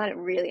play. I find it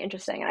really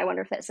interesting, and I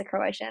wonder if that's a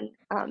Croatian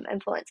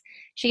influence.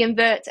 She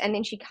inverts and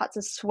then she cuts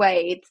a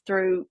swathe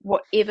through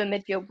whatever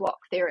midfield block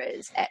there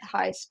is at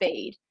high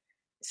speed,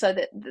 so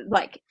that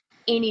like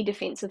any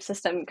defensive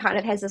system kind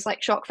of has this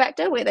like shock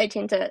factor where they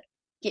tend to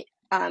get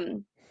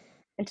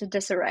into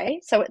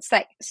disarray. So it's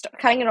like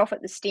cutting it off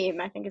at the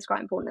stem, I think, is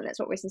quite important, and that's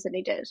what Western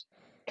Sydney did.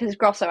 Because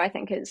Grosso, I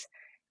think,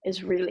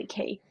 is really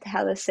key to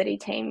how the City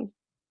team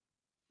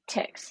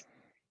ticks.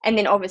 And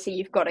then obviously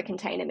you've got to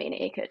contain Amina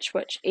Ekic,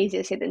 which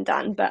easier said than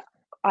done, but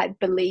I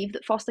believe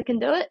that Foster can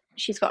do it.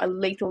 She's got a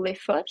lethal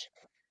left foot.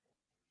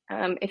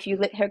 If you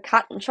let her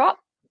cut and chop,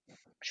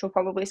 she'll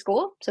probably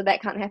score, so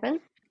that can't happen.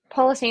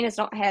 Politina's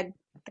not had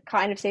the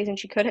kind of season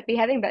she could be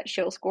having, but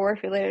she'll score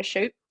if you let her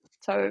shoot.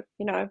 So,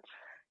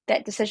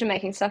 that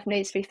decision-making stuff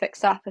needs to be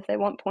fixed up if they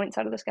want points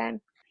out of this game.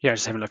 Yeah,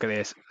 just have a look at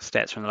their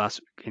stats from the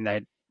last. They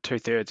had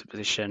 2/3 of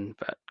possession,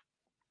 but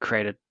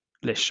created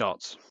less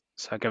shots.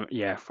 So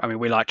yeah, I mean,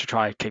 we like to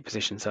try keep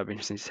possession, so it'll be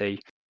interesting to see.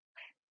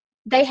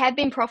 They have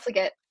been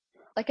profligate.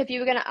 Like, if you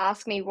were going to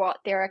ask me what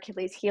their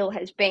Achilles heel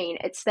has been,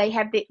 it's they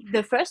have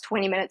the first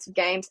 20 minutes of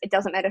games. It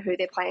doesn't matter who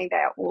they're playing; they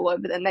are all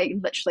over them. They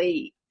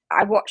literally.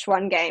 I watched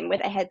one game where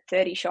they had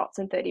 30 shots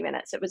in 30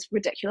 minutes. It was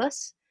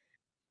ridiculous,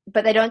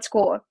 but they don't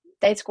score.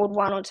 They scored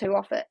 1 or 2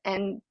 off it,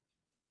 and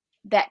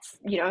that's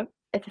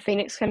if the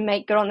Phoenix can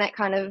make good on that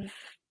kind of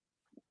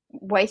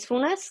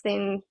wastefulness,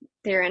 then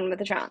they're in with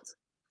a chance.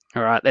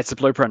 All right, that's the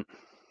blueprint.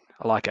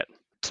 I like it.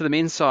 To the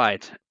men's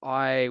side,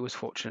 I was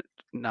fortunate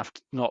enough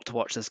not to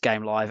watch this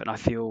game live, and I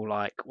feel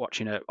like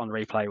watching it on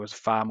replay was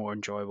far more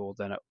enjoyable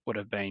than it would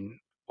have been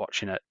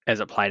watching it as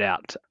it played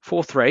out.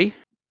 4-3,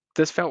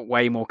 this felt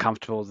way more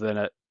comfortable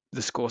than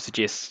the score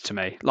suggests to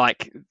me.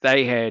 Like,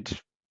 they had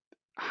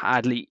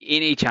hardly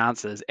any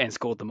chances and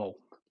scored them all.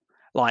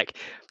 Like,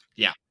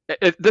 yeah,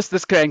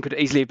 this game could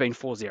easily have been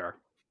 4-0.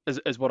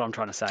 Is what I'm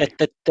trying to say.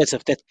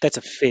 That's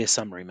a fair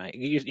summary, mate.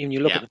 When you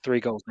look at the 3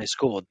 goals they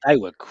scored, they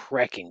were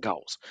cracking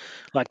goals.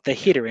 Like the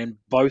header and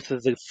both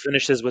of the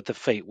finishes with the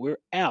feet were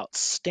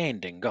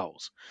outstanding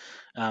goals.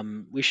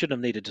 We shouldn't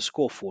have needed to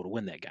score 4 to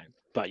win that game.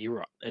 But you're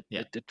right.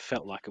 It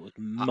felt like it was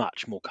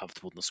much more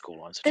comfortable than the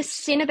scorelines. The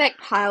centre back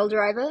pile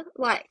driver,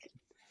 like,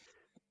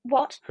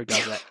 what? Who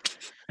does that?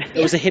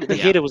 It was a header. The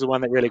header was the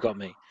one that really got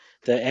me.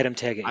 The Adam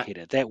Taggart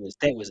header. That was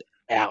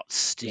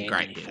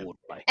outstanding forward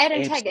play.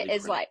 Adam Taggart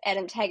is like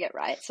Adam Taggart,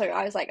 right? So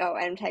I was like, oh,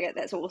 Adam Taggart,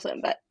 that's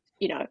awesome. But,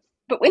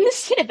 but when the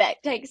centre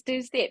back takes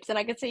 2 steps and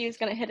I could see he was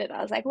going to hit it,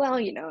 I was like, well,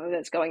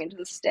 that's going into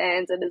the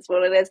stands and it's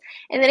what it is.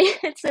 And then he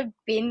hits a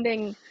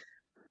bending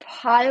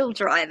pile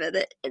driver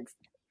that it's,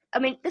 I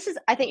mean,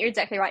 I think you're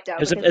exactly right, Dale.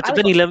 It's a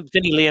Vinny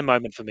Lear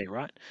moment for me,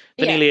 right?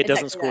 Vinny Lear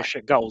doesn't score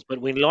shit goals, but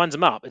when he lines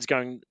them up, it's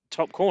going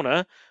top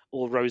corner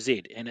or row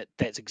Z, and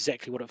that's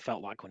exactly what it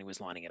felt like when he was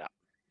lining it up.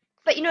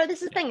 But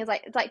this is the thing, is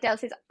like Dale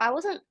says,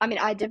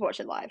 I did watch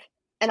it live,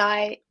 and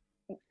I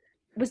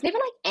was never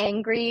like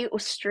angry or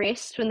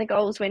stressed when the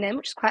goals went in,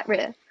 which is quite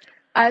rare.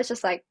 I was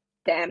just like,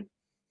 damn.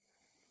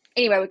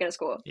 Anyway, we're gonna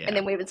score, and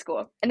then we would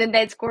score, and then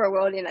they'd score a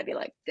worldie, and I'd be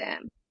like,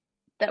 damn.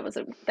 That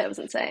was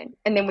insane.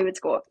 And then we would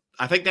score.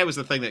 I think that was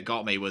the thing that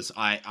got me, was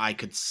I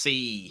could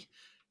see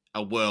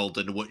a world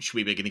in which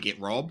we were going to get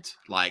robbed,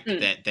 like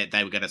that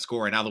they were going to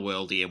score another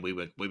worldie and we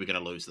were going to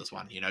lose this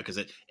one, because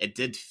it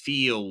did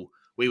feel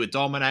we were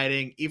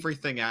dominating.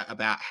 Everything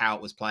about how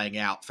it was playing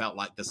out felt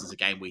like this is a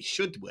game we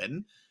should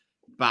win.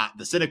 But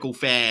the cynical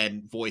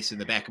fan voice in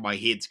the back of my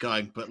head's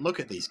going, but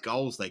look at these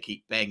goals they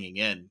keep banging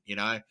in,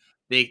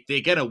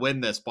 They're going to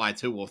win this by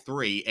 2 or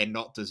 3 and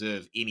not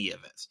deserve any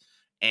of it.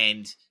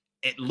 And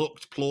it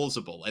looked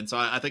plausible. And so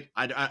I think,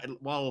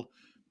 while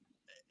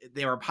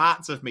there are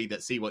parts of me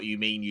that see what you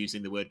mean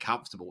using the word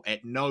comfortable,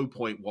 at no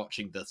point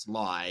watching this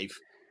live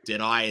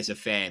did I, as a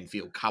fan,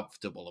 feel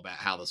comfortable about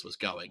how this was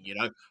going.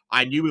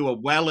 I knew we were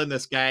well in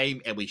this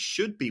game and we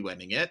should be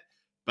winning it,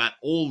 but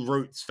all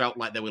routes felt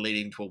like they were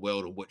leading to a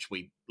world in which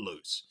we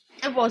lose.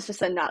 It was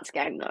just a nuts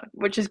game, though,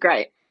 which is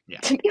great,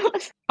 to be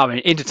honest. I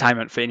mean,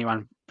 entertainment for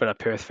anyone but a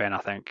Perth fan, I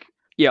think.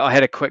 Yeah, I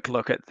had a quick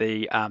look at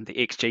the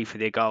XG for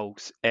their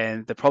goals,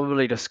 and the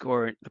probability of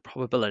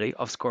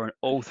scoring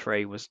all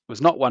 3 was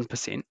not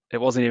 1%. It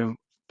wasn't even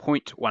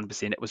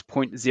 0.1%. It was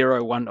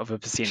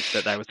 0.01%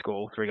 that they would score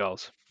all 3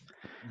 goals.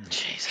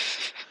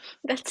 Jesus,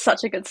 that's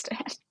such a good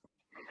stat.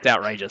 It's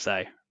outrageous,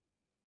 eh?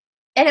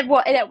 And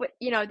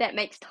that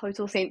makes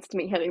total sense to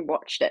me, having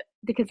watched it,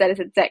 because that is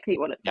exactly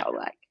what it felt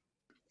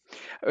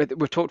like.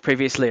 We've talked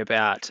previously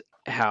about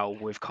how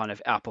we've kind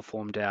of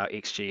outperformed our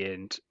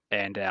XG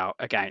and our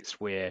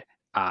against, where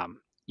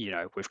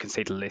we've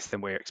conceded less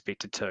than we're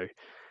expected to,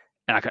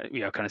 and I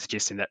kind of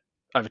suggesting that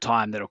over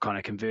time that'll kind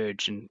of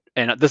converge, and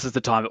this is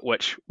the time at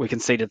which we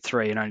conceded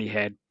 3 and only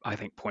had, I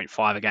think,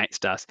 0.5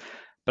 against us.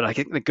 But I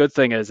think the good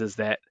thing is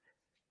that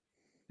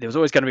there was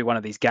always going to be one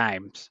of these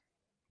games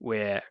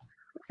where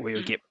we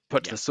would get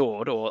put to the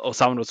sword, or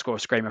someone would score a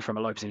screamer from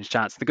a low percentage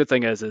chance. The good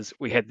thing is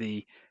we had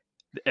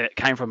it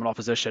came from an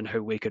opposition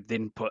who we could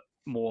then put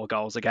more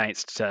goals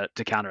against to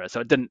counter it. So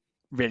it didn't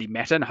really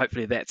matter, and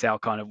hopefully that's our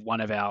kind of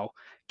one of our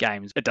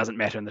games. It doesn't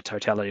matter in the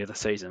totality of the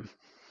season.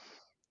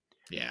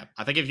 Yeah,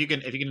 I think if you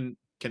can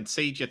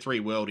concede your 3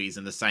 worldies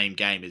in the same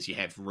game as you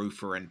have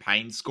Roofer and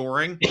Payne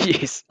scoring,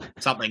 Yes.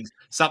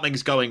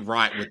 something's going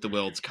right with the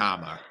world's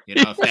karma. You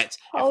know, if that's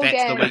Whole the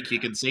game. week you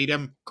concede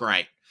him,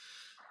 great.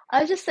 I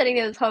was just sitting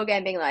there this whole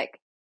game being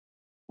like,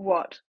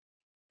 what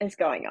is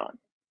going on?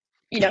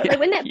 You know, like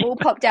when that ball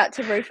popped out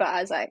to Rufa,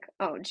 I was like,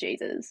 oh,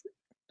 Jesus.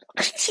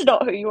 It's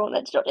not who you want,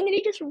 that's not. And then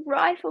he just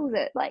rifles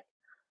it. Like,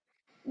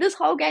 this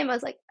whole game, I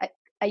was like,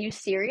 are you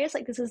serious?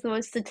 Like, this is the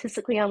most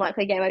statistically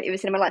unlikely game I've ever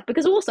seen in my life.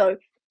 Because also,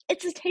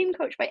 it's a team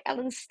coached by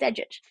Alan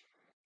Stadgett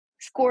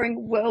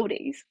scoring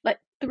worldies, like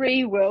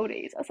 3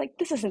 worldies. I was like,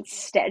 this isn't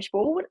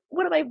Stadgeball.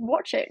 What am I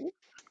watching?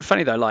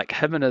 Funny though, like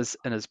him in his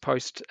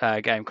post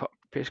game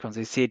press conference,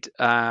 he said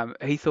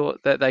he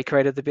thought that they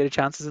created the better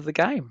chances of the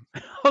game.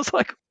 I was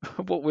like,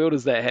 what world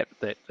is that?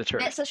 The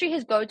truth? That's literally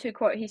his go-to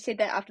quote. He said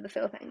that after the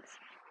Philippines.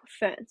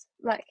 Ferns.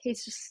 Like,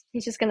 he's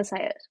just going to say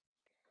it.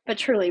 But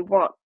truly,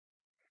 what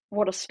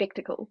a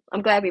spectacle.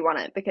 I'm glad we won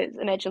it, because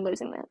imagine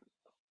losing that.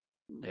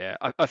 Yeah,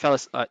 I fell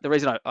asleep. The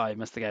reason I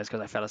missed the game is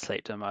because I fell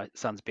asleep to my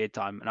son's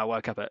bedtime, and I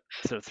woke up at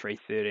sort of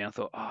 3:30, and I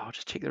thought, oh, I'll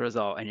just check the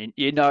result. And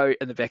you know,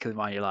 in the back of the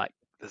mind, you're like,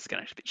 this is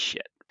going to be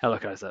shit. I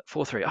look at it,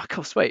 4-3. Oh,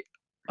 cool, sweet.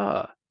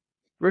 Oh,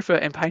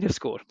 Rufa and Payne have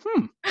scored.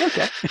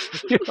 Okay.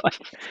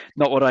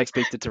 Not what I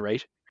expected to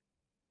read.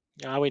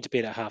 I went to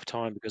bed at half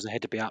time because I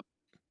had to be up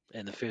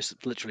in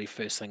literally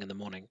first thing in the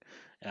morning,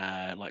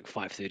 like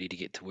 5:30 to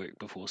get to work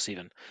before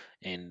 7,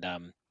 and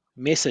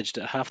messaged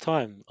at half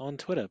time on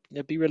Twitter.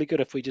 It'd be really good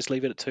if we just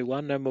leave it at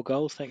 2-1, no more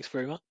goals. Thanks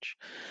very much.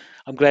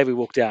 I'm glad we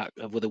walked out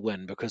with a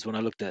win, because when I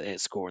looked at that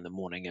score in the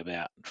morning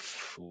about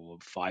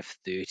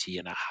 5:30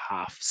 and a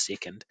half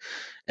second,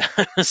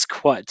 it was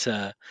quite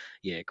the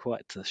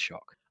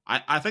shock.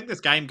 I think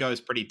this game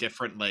goes pretty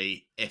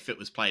differently if it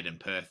was played in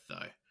Perth,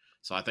 though.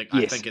 So I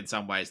Yes. think in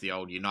some ways the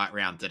old Unite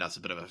round did us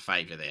a bit of a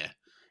favour there.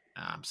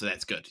 So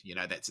that's good. You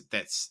know, that's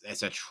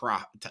a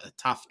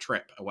tough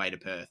trip away to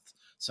Perth.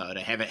 So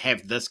to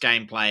have this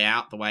game play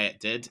out the way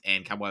it did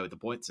and come away with the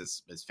points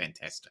is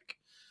fantastic.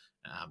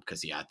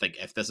 Because I think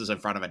if this is in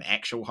front of an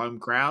actual home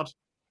crowd,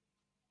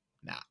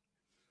 nah.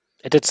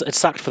 It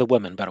sucked for the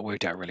women, but it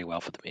worked out really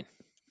well for the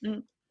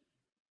men.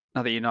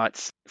 Another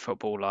Unites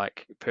football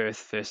like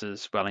Perth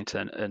versus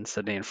Wellington in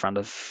Sydney in front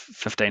of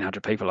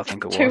 1,500 people, I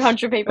think it was.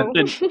 200 people.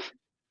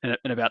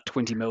 in about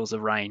 20 mils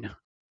of rain.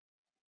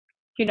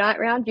 Unite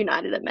round,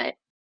 united it, mate.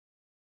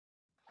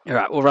 All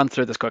right, we'll run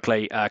through this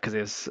quickly because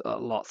there's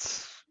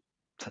lots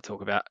to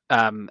talk about.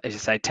 As you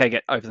say,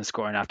 Taggart opened the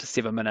scoring after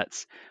 7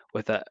 minutes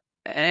with an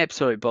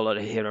absolute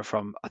bullet header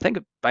from, I think,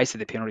 basically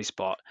the penalty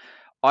spot.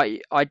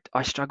 I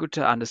struggled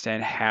to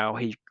understand how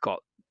he got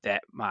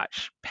that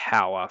much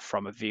power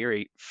from a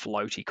very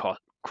floaty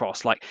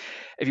cross. Like,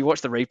 if you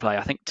watch the replay,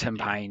 I think Tim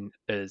Payne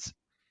is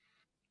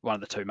one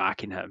of the two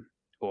marking him,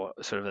 or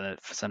sort of in the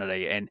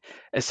vicinity. And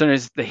as soon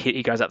as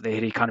he goes up there,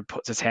 he kind of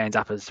puts his hands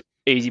up as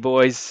easy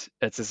boys.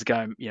 It's just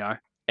going,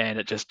 and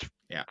it just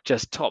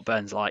top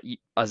bins. Like,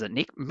 is it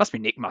neck? It must be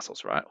neck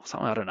muscles, right? Or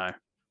something. I don't know.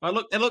 Well,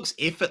 look, it looks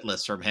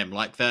effortless from him.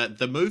 Like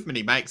the movement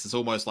he makes is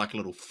almost like a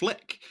little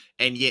flick,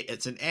 and yet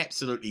it's an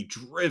absolutely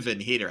driven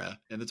header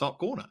in the top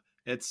corner.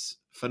 It's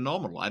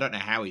phenomenal. I don't know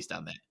how he's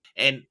done that.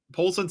 And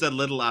Paulson's a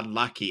little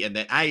unlucky in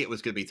that it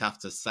was going to be tough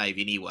to save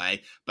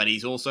anyway, but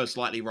he's also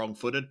slightly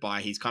wrong-footed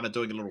he's kind of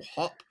doing a little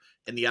hop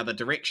in the other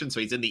direction, so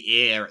he's in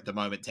the air at the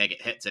moment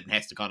Taggart hits it and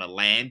has to kind of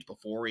land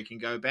before he can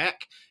go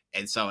back,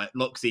 and so it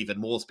looks even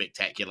more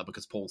spectacular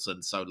because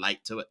Paulson's so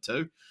late to it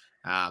too.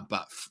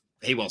 But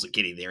he wasn't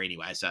getting there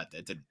anyway, so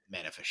it didn't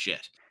matter for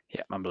shit.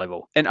 Yeah,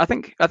 unbelievable. And I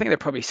think that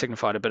probably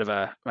signified a bit of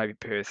a maybe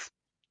Perth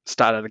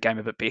started the game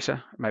a bit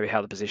better, maybe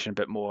held the possession a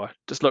bit more,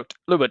 just looked a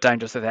little bit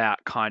dangerous without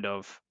kind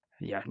of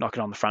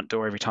knocking on the front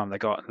door every time they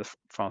got in the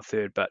final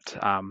third.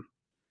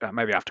 But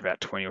maybe after about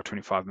 20 or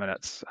 25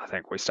 minutes, I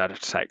think we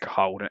started to take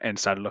hold and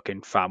started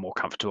looking far more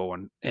comfortable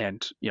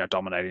and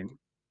dominating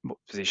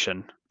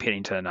position.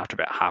 Pennington, after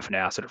about half an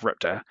hour, sort of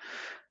ripped a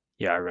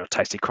real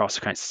tasty cross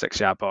against the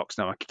 6-yard box.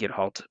 No one could get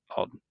hold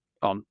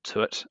on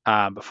to it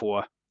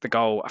before the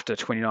goal after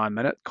 29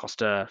 minutes.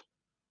 Costa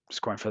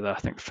scoring for the, I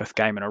think, 5th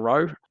game in a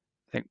row.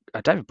 I think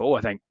David Ball,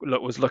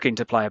 was looking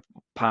to play a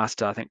pass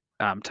to,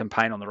 Tim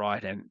Payne on the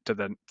right, and did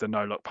the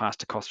no-look pass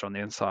to Costa on the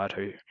inside,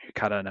 who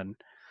cut in and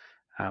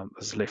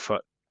his left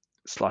foot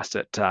sliced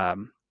it to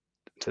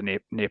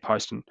near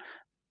post, and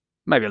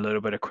maybe a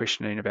little bit of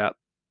questioning about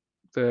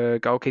the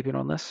goalkeeping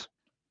on this.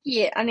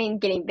 Yeah, I mean,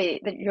 getting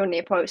your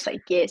near post, I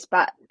guess,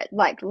 but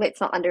let's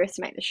not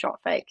underestimate the shot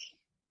fake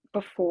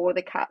before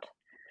the cut.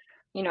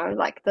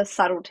 Like the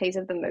subtleties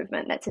of the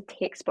movement. That's a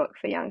textbook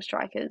for young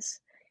strikers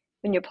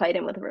when you're played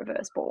in with a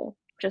reverse ball.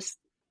 Just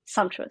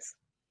sumptuous.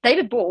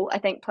 David Ball, I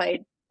think,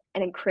 played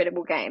an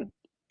incredible game.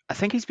 I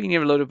think he's been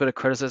given a little bit of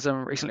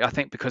criticism recently, I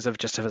think because of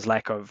his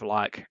lack of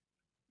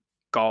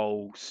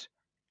goals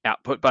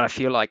output, but I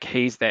feel like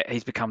he's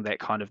become that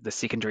kind of the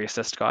secondary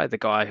assist guy, the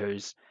guy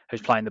who's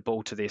playing the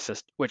ball to the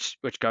assist, which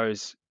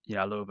goes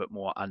a little bit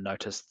more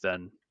unnoticed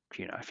than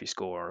if you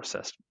score or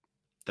assist.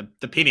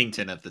 The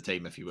Pennington of the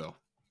team, if you will.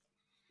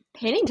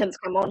 Pennington's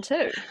come on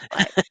too.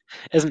 Like,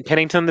 Isn't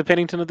Pennington the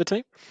Pennington of the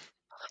team?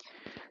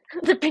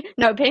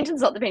 no,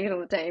 Pennington's not the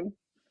Pennington of the team.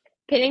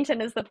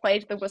 Pennington is the play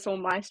to the whistle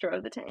maestro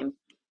of the team.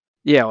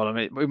 Yeah, well, I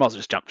mean, we might as well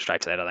just jump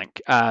straight to that. I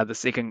think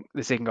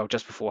the second goal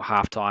just before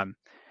halftime.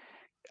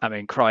 I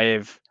mean,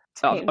 Kraev.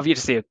 I've yet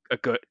to see a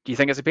good. Do you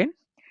think it's a pen?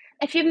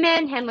 If you're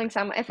manhandling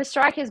someone, if a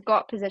striker's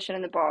got position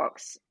in the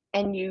box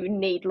and you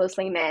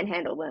needlessly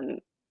manhandle them,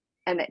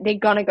 and they're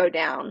gonna go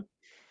down,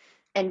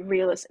 and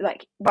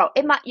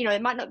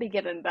it might not be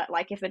given, but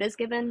like if it is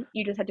given,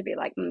 you just have to be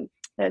like,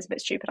 that was a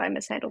bit stupid. I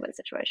mishandled that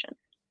situation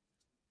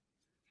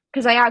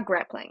because they are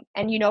grappling,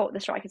 and you know what the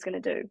striker's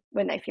going to do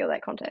when they feel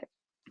that contact.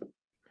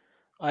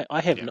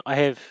 I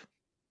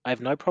have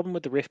no problem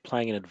with the ref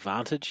playing an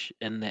advantage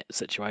in that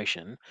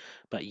situation,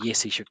 but yes,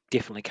 he should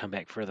definitely come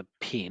back for the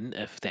pen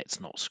if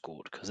that's not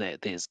scored, because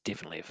there's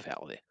definitely a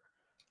foul there.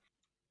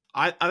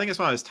 I think it's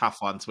one of those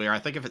tough ones where I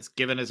think if it's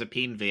given as a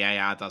pen,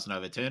 VAR doesn't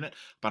overturn it,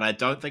 but I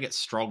don't think it's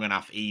strong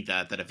enough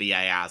either that a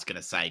VAR is going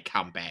to say,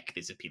 come back,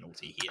 there's a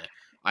penalty here.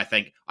 I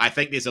think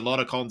there's a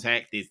lot of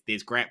contact,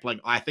 there's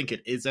grappling. I think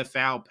it is a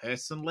foul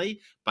personally,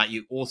 but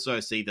you also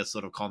see this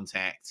sort of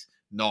contact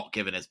not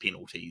given as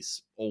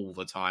penalties all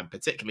the time,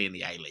 particularly in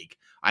the A-League.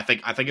 I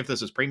think if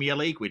this was Premier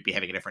League, we'd be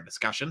having a different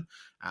discussion,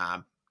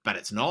 but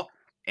it's not.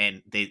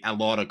 And a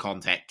lot of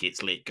contact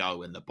gets let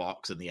go in the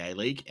box in the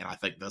A-League, and I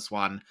think this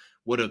one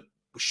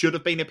should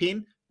have been a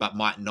pen, but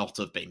might not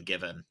have been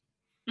given.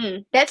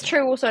 That's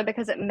true also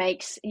because it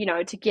makes,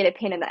 to get a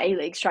pen in the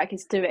A-League,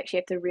 strikers do actually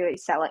have to really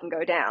sell it and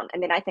go down.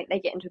 And then I think they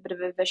get into a bit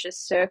of a vicious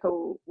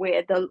circle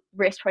where the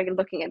ref's probably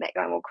looking at that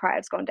going, well,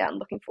 Kraev's gone down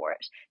looking for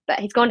it. But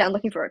he's gone down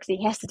looking for it because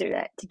he has to do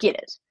that to get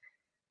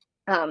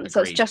it.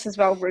 So it's just as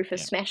well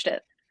Rufus smashed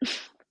it.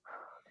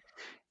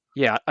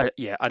 Yeah,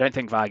 I don't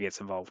think VAR gets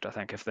involved. I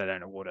think if they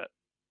don't award it,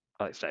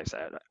 like Dave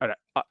said,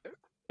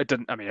 it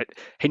didn't. I mean,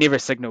 he never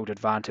signalled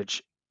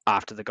advantage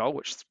after the goal,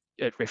 which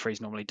referees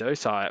normally do.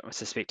 So I'm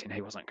suspecting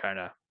he wasn't going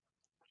to.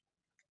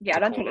 Yeah, I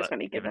don't think it's going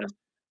to be given. A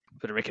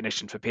bit of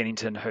recognition for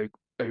Pennington, who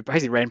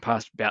basically ran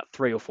past about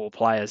 3 or 4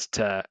 players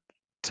to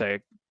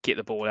get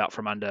the ball out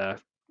from under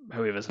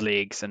whoever's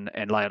legs and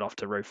lay it off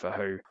to Rufer,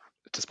 who,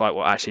 despite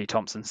what Archie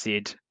Thompson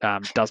said,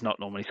 does not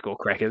normally score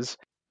crackers.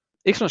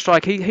 Excellent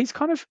strike. He's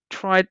tried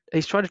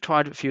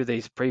a few of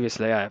these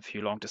previously, a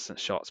few long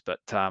distance shots, but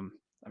I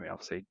mean,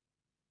 obviously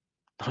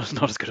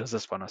not as good as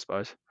this one, I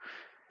suppose.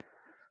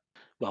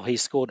 Well, he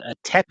scored a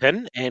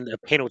tap-in and a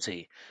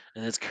penalty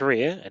in his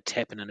career, a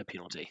tap-in and a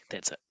penalty.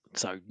 That's it.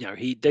 So,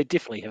 they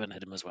definitely haven't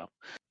hit him as well.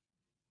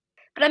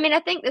 But I mean, I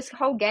think this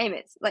whole game,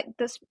 it's like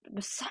this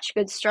was such a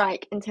good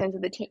strike in terms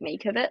of the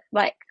technique of it.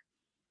 Like,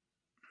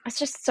 it's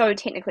just so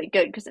technically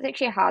good because it's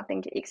actually a hard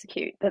thing to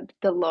execute,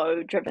 the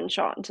low driven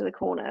shot into the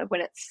corner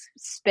when it's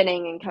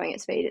spinning and coming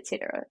at speed,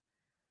 etc.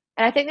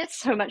 And I think that's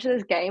so much of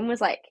this game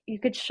was like you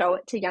could show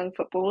it to young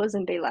footballers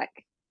and be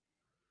like,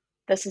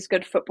 this is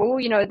good football.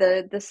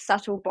 The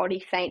subtle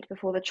body feint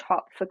before the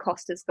chop for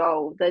Costa's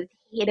goal, the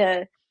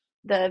header,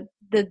 the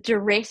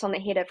duress on the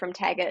header from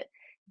Taggart,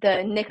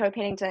 the Nico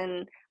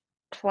Pennington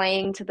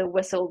playing to the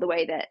whistle the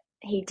way that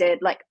he did,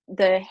 like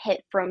the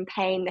hit from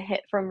Payne, the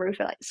hit from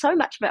Rufer, like so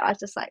much of it. I was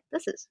just like,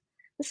 this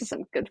is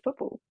some good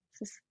football.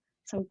 This is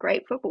some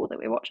great football that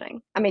we're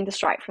watching. I mean, the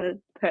strike from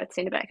the Perth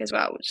centre back as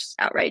well, which is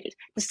outrageous.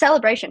 The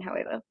celebration,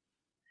 however,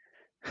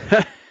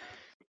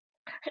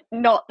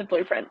 not the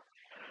blueprint.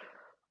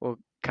 We'll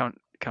come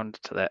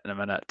to that in a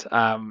minute.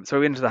 So we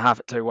went into the half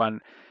at 2-1. Do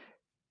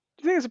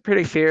you think it's a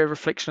pretty fair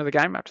reflection of the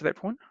game up to that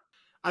point?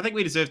 I think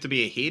we deserve to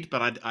be ahead,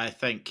 but I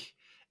think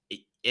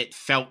it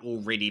felt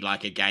already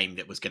like a game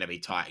that was going to be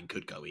tight and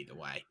could go either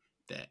way.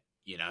 That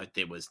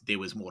there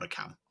was more to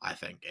come. I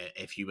think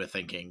if you were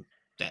thinking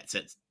that's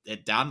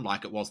it done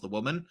like it was the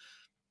woman,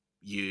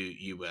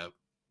 you were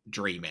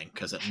dreaming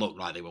because it looked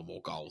like there were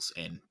more goals,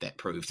 and that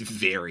proved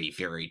very,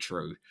 very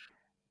true.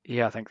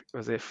 Yeah, I think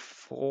was there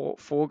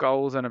four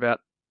goals in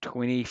about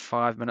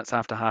 25 minutes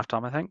after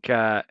halftime. I think,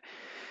 as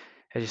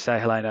you say,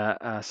 Helena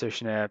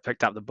Sushner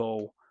picked up the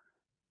ball,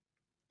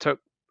 took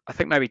I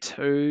think maybe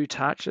 2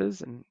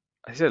 touches, and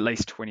I said at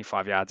least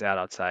 25 yards out.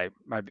 I'd say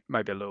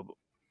maybe a little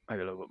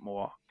bit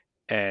more,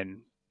 and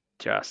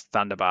just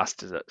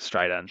thunderbusted it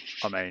straight in.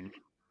 I mean,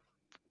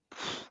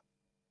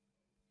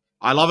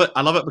 I love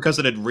it because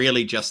it had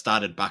really just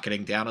started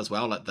bucketing down as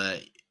well. Like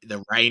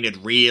the rain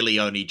had really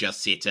only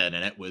just set in,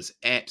 and it was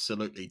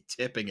absolutely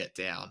tipping it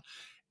down.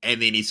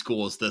 And then he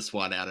scores this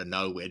one out of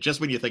nowhere,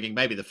 just when you're thinking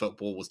maybe the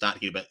football will start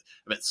to get a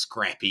bit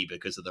scrappy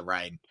because of the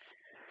rain.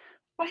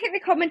 I think the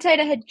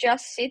commentator had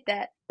just said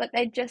that. Like,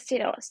 they just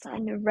said, oh, it's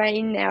starting to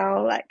rain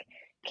now. Like,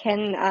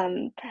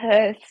 can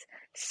Perth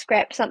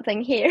scrap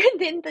something here? And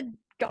then the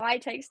guy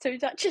takes 2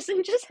 touches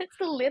and just hits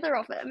the leather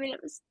off it. I mean,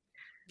 it was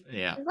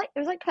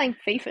like playing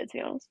FIFA, to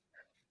be honest.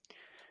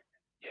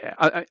 Yeah,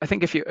 I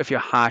think if you're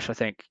harsh, I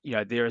think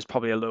there is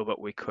probably a little bit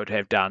we could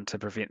have done to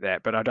prevent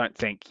that, but I don't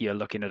think you're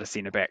looking at a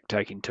centre back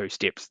taking 2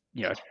 steps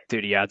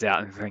 30 yards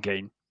out and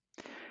thinking,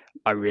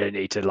 I really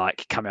need to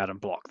like come out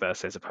and block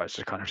this as opposed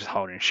to kind of just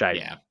holding shape.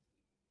 Yeah.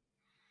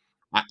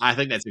 I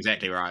think that's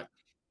exactly right.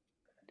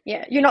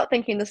 Yeah, you're not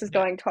thinking this is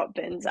Yeah. going top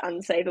bins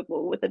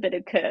unsavable with a bit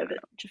of curve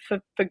just for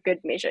good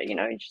measure.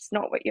 It's just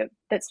not what you're.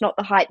 That's not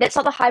the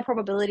high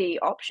probability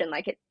option.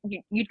 Like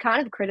you'd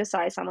kind of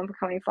criticize someone for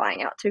coming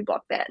flying out to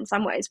block that in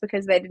some ways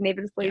because they'd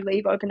inevitably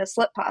leave open a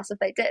slip pass if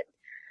they did.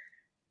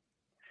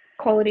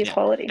 Quality is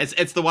quality.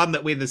 It's the one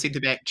that when the centre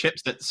back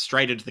chips it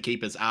straight into the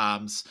keeper's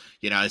arms,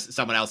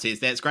 someone else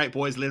says, "That's great,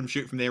 boys. Let him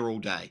shoot from there all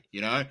day."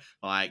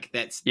 Like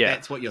that's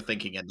what you're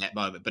thinking in that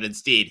moment. But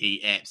instead,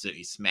 he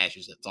absolutely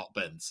smashes it top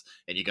bins,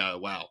 and you go,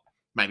 "Well,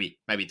 maybe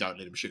don't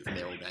let him shoot from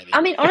there all day." Then.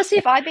 I mean, honestly,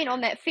 if I'd been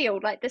on that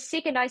field, like the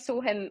second I saw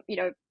him,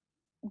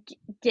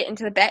 get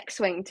into the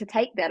backswing to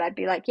take that, I'd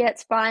be like, "Yeah,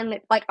 it's fine."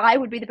 Like I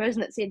would be the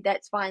person that said,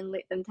 "That's fine.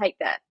 Let them take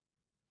that."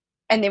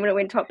 And then when it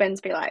went top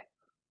bins, be like,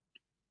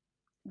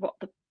 "What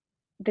the."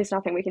 There's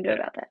nothing we can do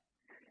about that.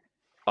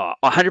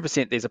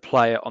 100% there's a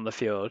player on the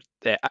field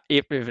that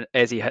even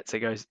as he hits it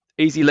goes,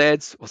 "Easy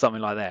lads," or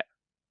something like that.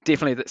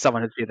 Definitely that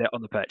someone has said that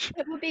on the pitch.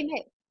 It would be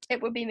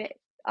me.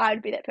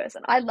 I'd be that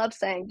person. I love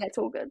saying that's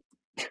all good.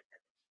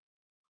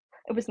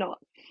 It was not.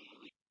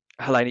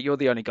 Helena, you're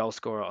the only goal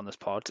scorer on this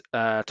pod.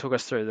 Talk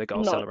us through the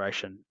goal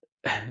celebration.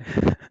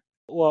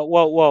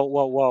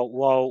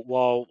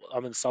 Whoa.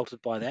 I'm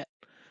insulted by that.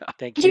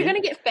 Thank you. You're going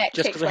to get fact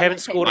Just checked because I by haven't my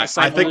scored team. at the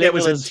same I think that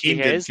was level as he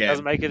intended, has Cam.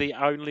 doesn't make her the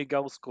only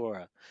goal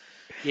scorer.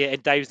 Yeah,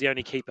 and Dave's the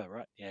only keeper,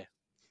 right? Yeah.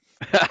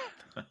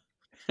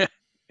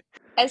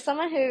 As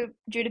someone who,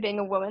 due to being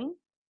a woman,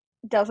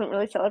 doesn't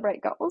really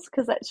celebrate goals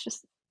because that's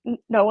just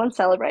no one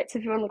celebrates.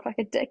 If you want to look like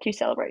a dick, you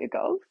celebrate your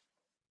goals.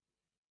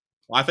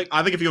 Well, I think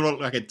if you look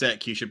like a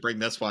dick, you should bring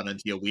this one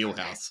into your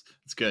wheelhouse.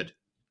 It's good.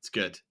 It's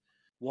good.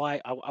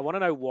 Why? I want to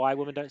know why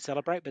women don't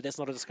celebrate, but that's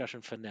not a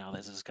discussion for now.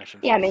 There's a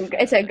discussion. Yeah, I mean,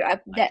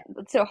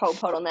 it's a whole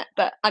pod on that.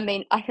 But I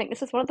mean, I think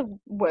this is one of the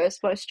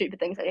worst, most stupid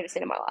things I've ever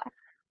seen in my life.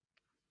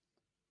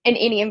 In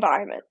any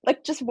environment,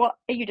 like, just what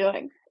are you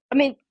doing? I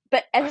mean,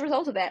 but as a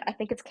result of that, I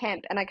think it's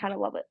camp, and I kind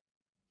of love it.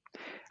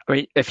 I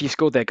mean, if you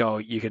scored that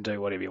goal, you can do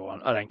whatever you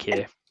want. I don't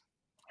care.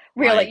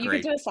 Really, you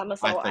could do a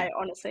somersault. I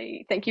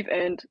honestly think you've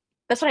earned.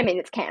 That's what I mean.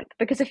 It's camp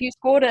because if you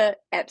scored an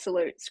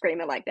absolute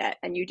screamer like that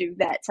and you do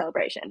that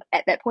celebration,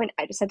 at that point,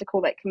 I just had to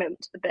call that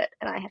commitment to the bit,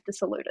 and I have to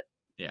salute it.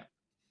 Yeah.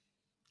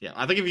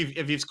 I think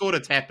if you've scored a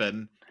tap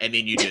in and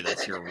then you do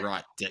this, you're a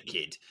right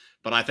dickhead.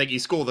 But I think you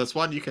score this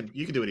one, you can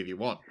do whatever you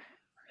want.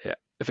 Yeah.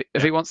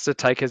 If he wants to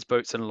take his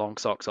boots and long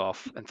socks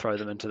off and throw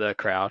them into the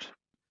crowd,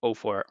 all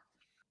for it.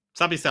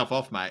 Sub yourself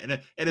off, mate. In a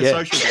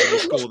social game, you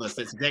score this.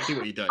 That's exactly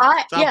what you do.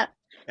 Out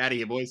of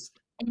here, boys.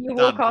 And you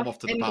walk off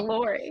to the in pub.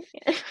 glory.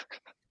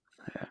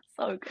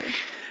 So good.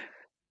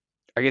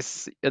 I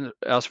guess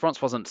our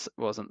response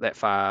wasn't that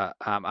far.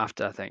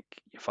 After I think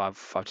 10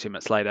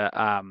 minutes later,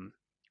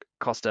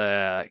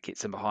 Costa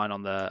gets in behind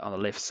on the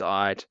left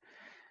side.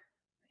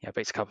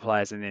 Beats a couple of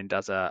players and then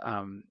does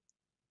a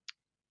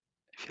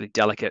fairly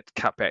delicate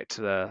cutback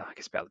to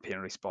about the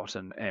penalty spot,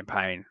 and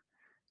Payne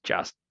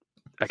just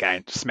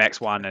again smacks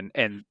one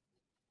and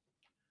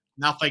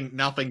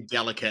nothing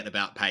delicate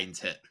about Payne's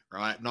hit,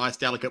 right? Nice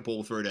delicate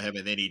ball through to him,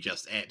 and then he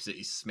just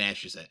absolutely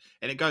smashes it,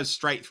 and it goes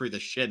straight through the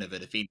shin of a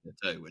defender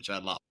too, which I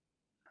love.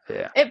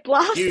 Yeah, it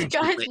blasts the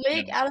guy's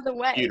leg out of the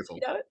way. Beautiful.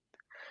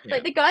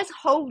 Like the guy's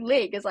whole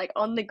leg is like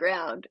on the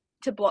ground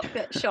to block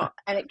that shot,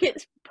 and it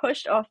gets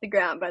pushed off the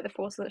ground by the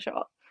force of the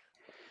shot.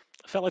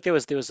 I felt like there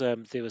was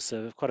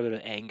quite a bit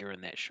of anger in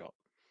that shot.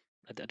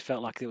 It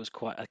felt like there was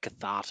quite a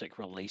cathartic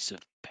release of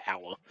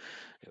power.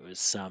 It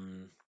was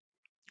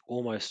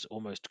almost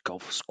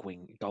golf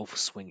swing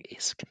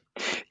esque.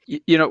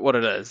 You know what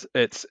it is?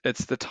 It's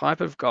the type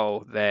of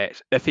goal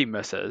that if he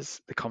misses,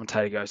 the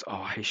commentator goes,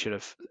 "Oh, he should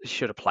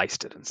have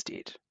placed it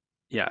instead."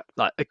 Yeah,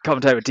 like the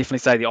commentator would definitely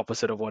say the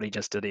opposite of what he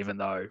just did, even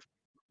though.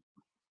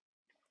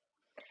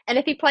 And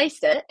if he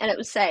placed it and it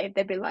was saved,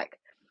 they'd be like,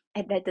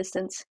 "At that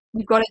distance,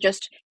 you've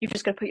just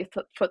got to put your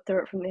foot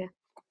through it from there."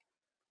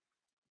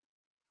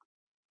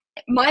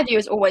 My view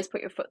is always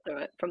put your foot through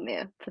it from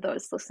there for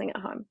those listening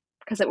at home,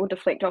 because it will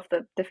deflect off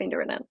the defender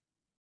and in.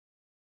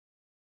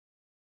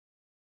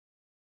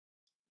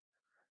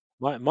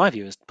 My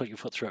view is put your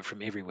foot through it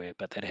from everywhere,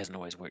 but that hasn't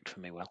always worked for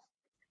me well.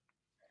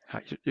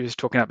 You're just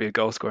talking up your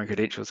goal scoring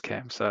credentials,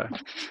 Cam. So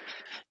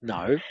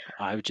no,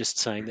 I was just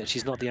saying that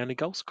she's not the only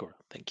goal scorer.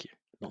 Thank you.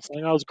 Not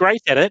saying I was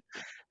great at it.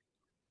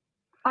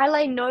 I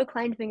lay no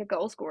claim to being a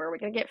goal scorer. We're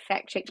gonna get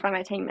fact checked by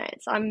my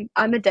teammates. I'm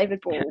a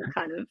David Ball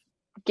kind of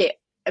get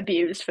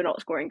abused for not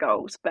scoring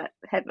goals, but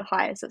have a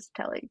high assist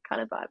tally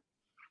kind of vibe.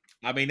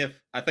 I mean, if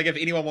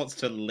anyone wants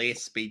to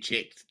less be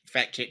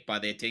fact checked by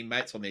their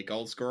teammates on their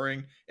goal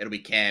scoring, it'll be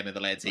Cam and the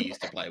lads he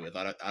used to play with.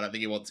 I don't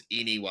think he wants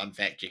anyone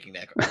fact checking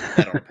that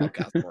on a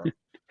podcast for him.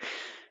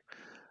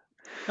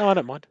 No, I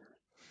don't mind.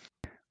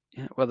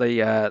 Yeah, well,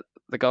 the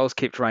goals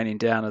kept raining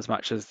down as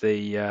much as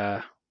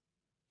the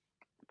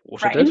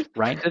water did.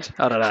 Rain did.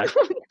 I don't know.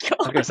 Oh, I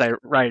was going to say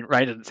rain.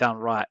 Rain didn't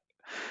sound right.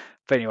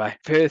 But anyway,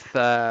 Perth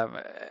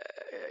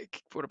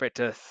brought it back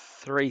to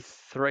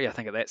 3-3, I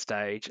think, at that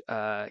stage.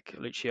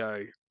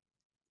 Lucio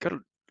got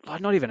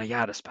like not even a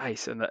yard of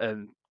space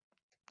and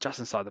just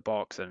inside the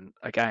box. And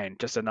again,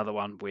 just another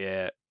one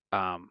where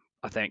I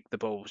think the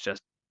ball was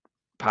just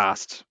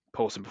past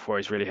Paulson before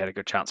he's really had a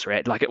good chance to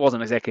react. Like it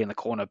wasn't exactly in the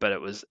corner, but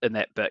it was in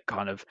that bit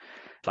kind of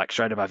like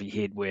straight above your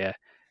head where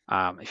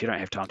if you don't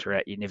have time to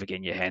react, you're never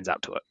getting your hands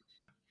up to it.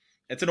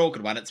 It's an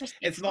awkward one. Just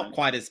It's not excellent.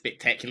 quite as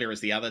spectacular as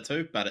the other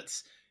two, but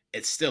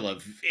it's still a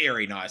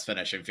very nice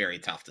finish and very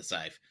tough to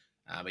save.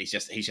 He's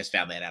just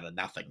found that out of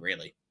nothing,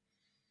 really.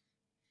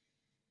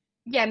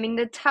 Yeah, I mean,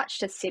 the touch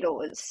to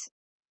settle is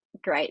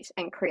great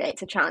and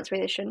creates a chance where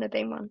there shouldn't have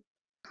been one.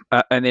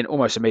 And then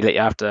almost immediately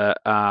after,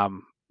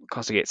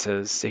 Costa gets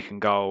his second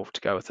goal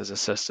to go with his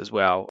assist as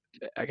well.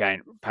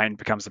 Again, Payne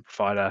becomes the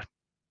provider,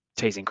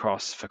 teasing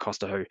cross for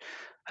Costa, who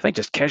I think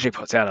just casually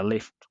puts out a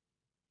left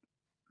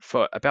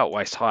foot about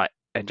waist height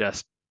and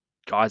just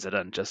guides it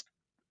in. Just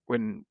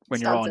when you're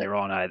Studs on, it. you're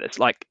on. It's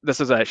like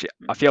this is actually.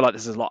 I feel like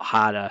this is a lot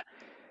harder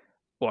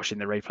watching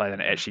the replay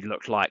than it actually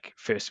looked like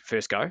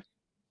first go.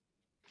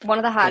 One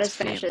of the hardest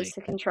fairly- finishes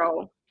to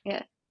control,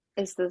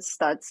 is the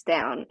studs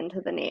down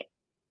into the net.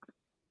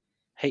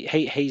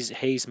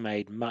 He's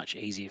made much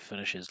easier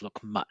finishes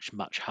look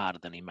much harder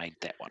than he made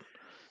that one.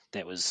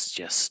 That was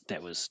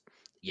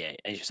yeah,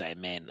 as you say, a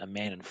man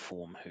in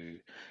form who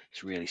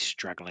is really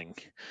struggling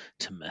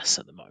to miss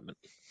at the moment.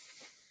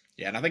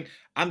 Yeah, and I think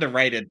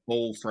underrated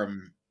ball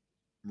from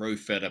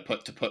Rufer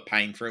to put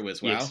Payne through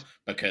as well, Yes.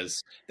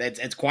 because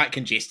it's quite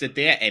congested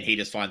there, and he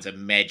just finds a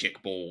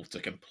magic ball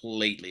to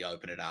completely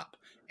open it up,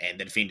 and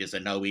the defenders are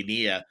nowhere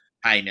near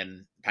Payne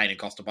and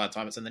Costa by the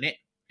time it's in the net.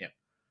 Yeah,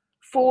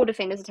 4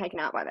 defenders are taken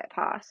out by that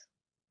pass.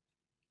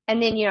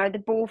 And then, the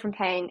ball from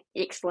Payne,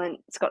 excellent.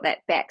 It's got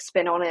that back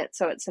spin on it,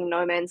 so it's in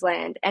no man's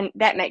land. And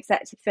that makes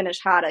that to finish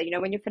harder.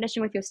 When you're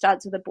finishing with your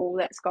studs with a ball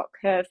that's got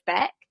curved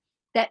back,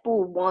 that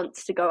ball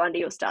wants to go under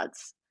your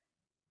studs.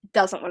 It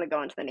doesn't want to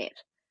go into the net.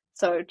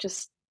 So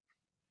just,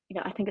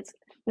 I think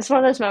it's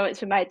one of those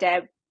moments where my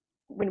dad,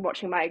 when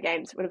watching my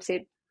games, would have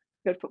said,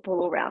 good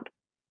football all round.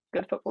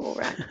 Good football all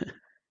round.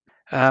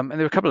 And there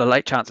were a couple of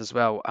late chances as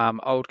well.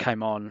 Old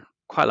came on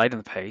quite late in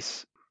the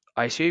piece.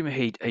 I assume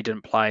he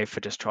didn't play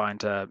for just trying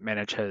to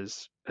manage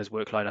his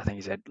workload. I think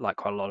he's had like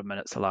quite a lot of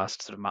minutes the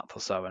last sort of month or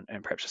so,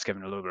 and perhaps just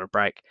given a little bit of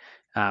break.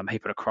 He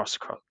put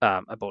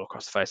a ball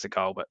across the face of the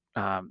goal, but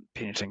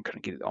Pennington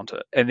couldn't get onto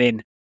it. And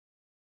then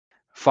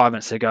 5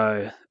 minutes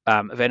ago,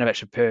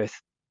 Ivanovic of Perth,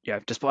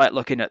 despite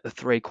looking at the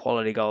 3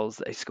 quality goals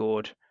that he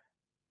scored,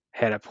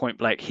 had a point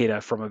blank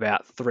header from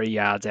about 3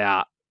 yards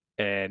out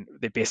and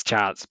their best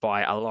chance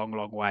by a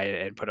long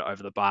way and put it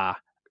over the bar.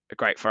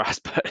 Great for us,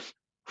 but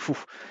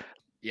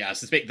yeah. I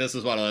suspect this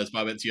is one of those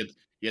moments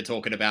you're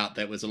talking about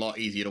that was a lot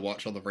easier to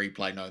watch on the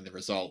replay, knowing the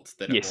results,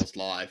 than Yes. it was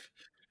live.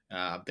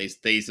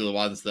 These are the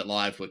ones that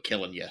live were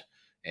killing you,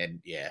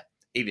 and yeah.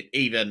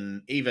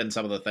 Even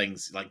some of the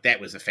things like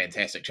that was a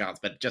fantastic chance,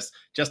 but just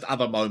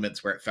other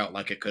moments where it felt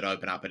like it could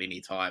open up at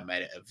any time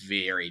made it a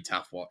very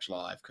tough watch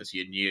live, because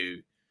you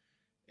knew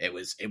it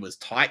was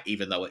tight,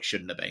 even though it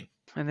shouldn't have been.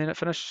 And then it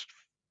finished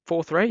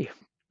 4-3.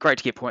 Great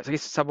to get points. I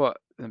guess somewhat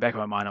in the back of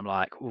my mind, I'm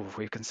like, ooh,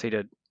 we've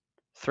conceded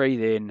 3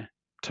 then,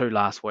 2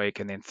 last week,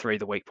 and then 3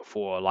 the week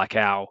before. Like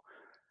our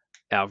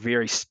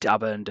very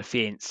stubborn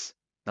defence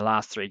the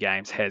last 3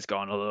 games has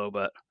gone a little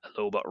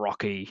bit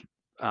rocky.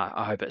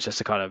 I hope it's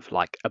just a kind of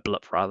like a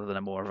blip rather than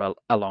a more of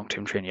a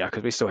long-term trend,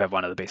 because we still have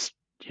one of the best,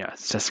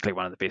 statistically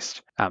one of the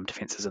best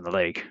defences in the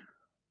league.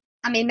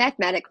 I mean,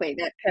 mathematically,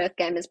 that Perth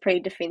game is pretty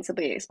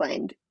defensively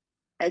explained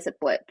as a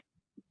blip,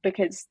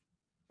 because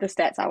the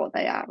stats are what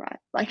they are, right?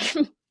 Like,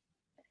 it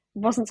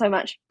wasn't so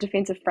much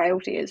defensive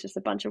frailty, it's just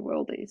a bunch of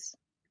worldies.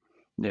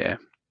 Yeah.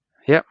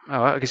 Yep.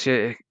 Oh, well, I guess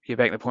you're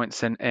back the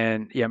points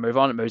and move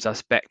on. It moves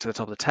us back to the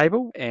top of the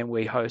table, and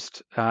we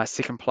host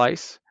second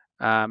place,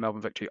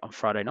 Melbourne Victory, on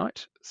Friday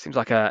night. Seems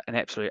like an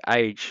absolute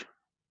age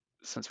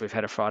since we've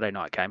had a Friday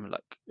night game.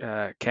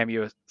 Like Cam, you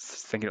were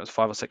thinking it was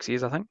 5 or 6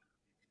 years, I think.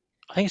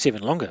 I think it's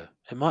even longer.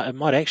 It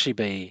might actually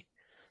be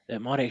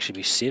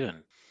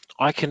 7.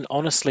 I can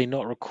honestly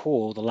not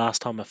recall the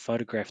last time I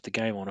photographed the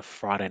game on a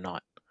Friday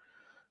night.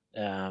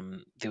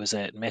 There was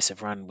that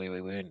massive run where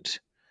we weren't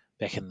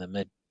back in the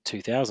mid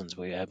 2000s.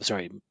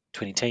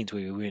 2010s,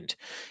 where we weren't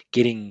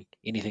getting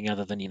anything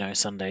other than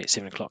Sunday at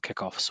 7 o'clock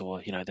kickoffs,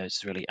 or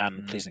those really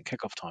unpleasant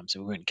kickoff times.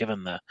 So we weren't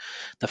given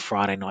the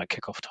Friday night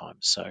kickoff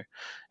times. So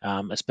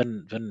it's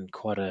been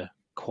quite a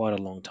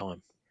long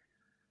time.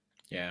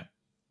 Yeah.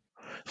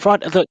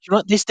 Friday,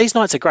 look, these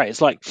nights are great.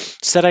 It's like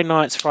Saturday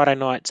nights, Friday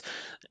nights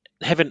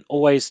haven't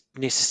always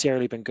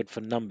necessarily been good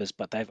for numbers,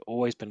 but they've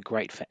always been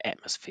great for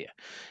atmosphere.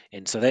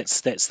 And so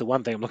that's the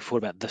one thing I'm looking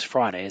forward about this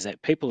Friday, is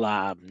that people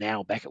are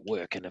now back at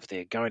work, and if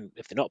they're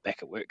not back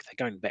at work, they're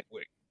going back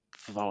work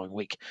the following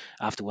week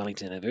after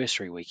Wellington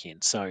anniversary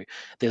weekend. So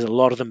there's a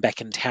lot of them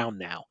back in town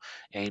now,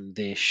 and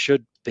there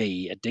should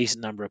be a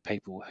decent number of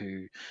people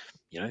who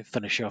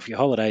finish off your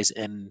holidays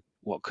in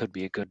what could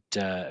be a good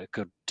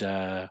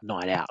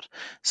night out.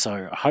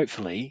 So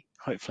hopefully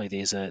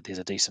there's a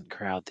decent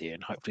crowd there,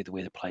 and hopefully the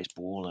weather plays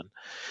ball, and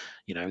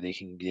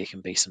there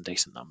can be some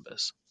decent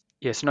numbers.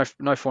 Yes, no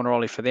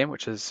Fornaroli for them,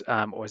 which is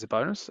always a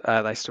bonus.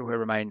 They still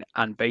remain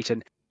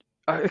unbeaten.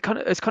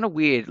 It's kind of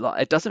weird.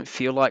 Like, it doesn't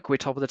feel like we're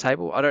top of the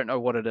table. I don't know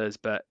what it is,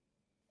 but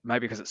maybe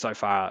because it's so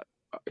far,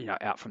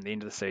 out from the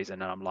end of the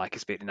season, and I'm like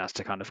expecting us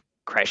to kind of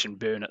crash and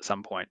burn at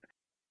some point.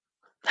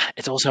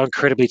 It's also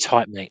incredibly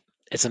tight, mate.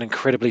 It's an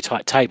incredibly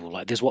tight table.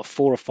 Like there's 4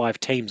 or 5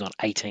 teams on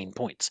 18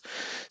 points,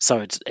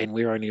 and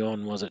we're only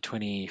on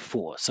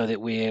 24. So that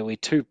we're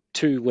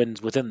two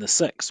wins within the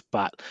 6,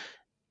 but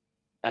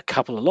a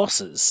couple of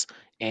losses,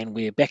 and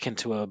we're back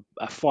into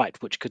a fight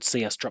which could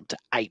see us drop to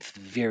 8th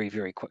very,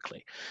 very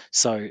quickly.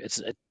 So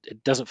it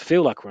doesn't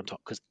feel like we're on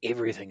top because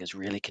everything is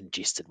really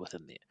congested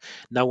within there.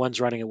 No one's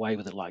running away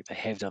with it like they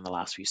have done the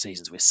last few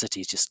seasons, where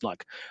City's just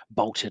like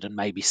bolted and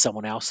maybe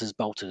someone else has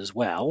bolted as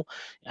well,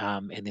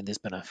 and then there's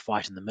been a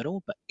fight in the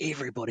middle. But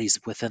everybody's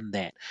within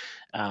that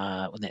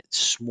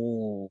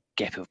small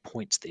gap of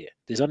points there.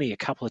 There's only a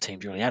couple of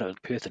teams really out of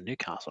it, Perth and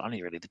Newcastle,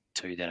 only really the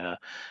two that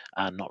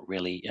are not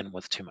really in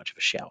with too much of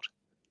a shout.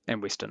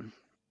 And Western.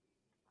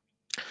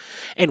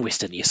 And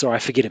Western, yeah. Sorry, I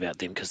forget about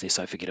them because they're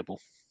so forgettable.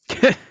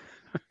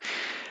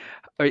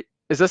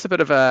 Is this a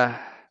bit of a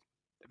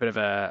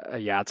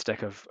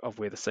yardstick of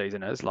where the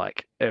season is?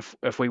 Like, if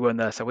we win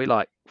this, are we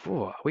like,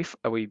 are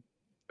we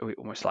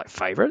almost like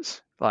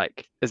favourites?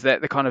 Like, is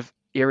that the kind of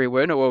area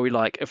we're in, or are we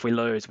like, if we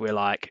lose, we're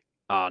like,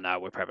 oh no,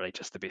 we're probably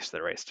just the best of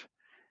the rest?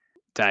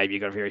 Dave, you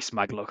got a very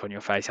smug look on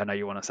your face. I know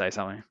you want to say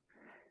something.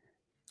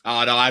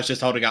 Oh no, I was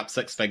just holding up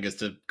 6 fingers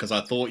because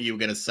I thought you were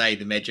going to say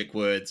the magic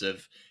words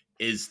of,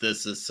 "Is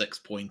this a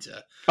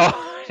 6-pointer?"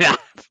 Oh yeah.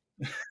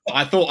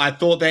 I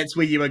thought that's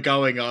where you were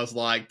going. I was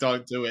like,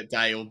 "Don't do it,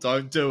 Dale.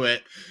 Don't do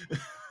it."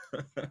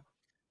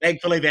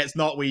 Thankfully, that's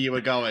not where you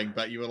were going,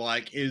 but you were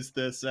like, "Is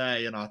this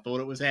a?" And I thought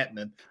it was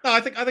happening. No,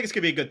 I think it's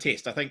going to be a good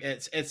test. I think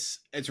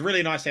it's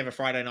really nice to have a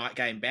Friday night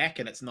game back,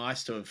 and it's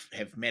nice to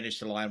have managed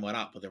to line one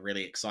up with a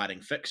really exciting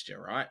fixture,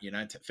 right?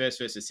 First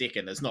versus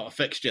second is not a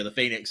fixture the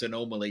Phoenix are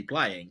normally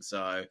playing,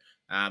 so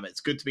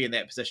it's good to be in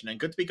that position and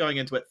good to be going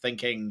into it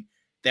thinking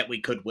that we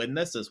could win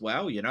this as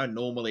well.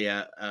 Normally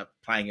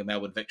playing a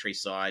Melbourne Victory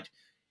side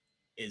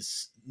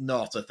is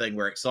not a thing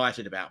we're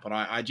excited about, but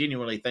I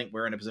genuinely think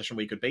we're in a position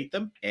we could beat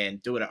them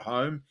and do it at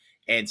home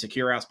and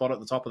secure our spot at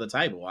the top of the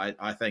table.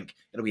 I think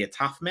it'll be a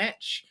tough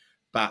match,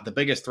 but the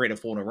biggest threat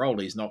of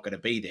Fornaroli is not going to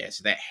be there,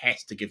 so that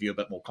has to give you a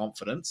bit more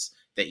confidence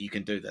that you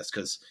can do this,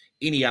 because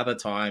any other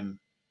time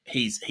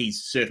he's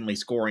certainly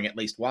scoring at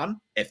least one,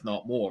 if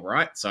not more,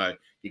 right? So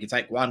you can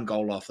take one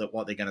goal off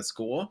what they're going to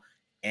score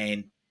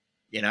and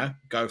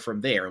go from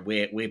there. And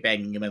we're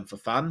banging him in for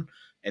fun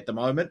at the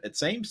moment, it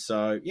seems.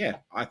 So yeah,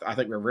 I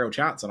think we're a real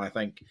chance, and I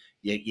think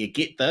you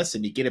get this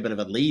and you get a bit of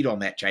a lead on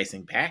that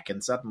chasing pack,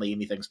 and suddenly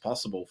anything's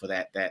possible for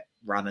that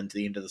run into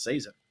the end of the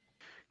season.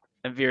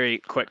 And very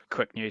quick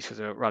news, because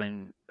we're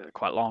running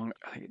quite long.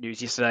 I think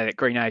news yesterday that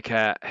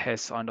Greenacre has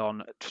signed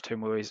on to 2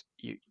 more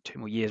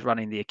years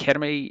running the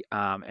academy,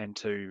 and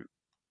to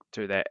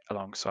do that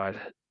alongside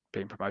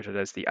being promoted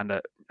as the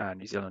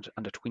New Zealand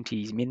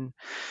under-20s men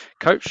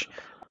coach.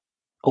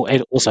 Oh,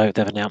 and also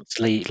they've announced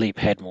Lee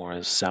Padmore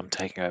is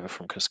taking over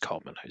from Chris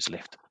Coleman, who's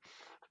left.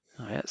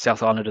 Oh, yeah.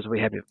 South Islanders,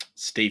 we have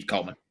Steve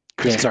Coleman.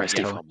 Yeah, sorry,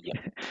 Steve Coleman.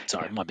 Yeah,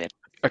 sorry, my bad.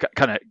 Okay,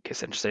 kind of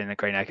gets interesting in the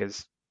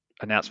Greenacre's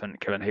announcement,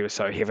 given he was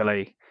so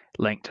heavily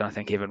linked, and I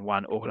think even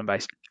one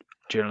Auckland-based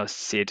journalist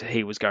said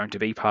he was going to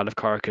be part of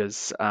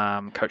Corica's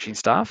coaching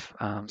staff.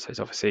 So he's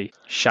obviously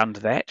shunned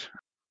that.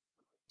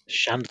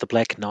 Shunned the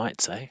Black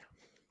Knights, eh?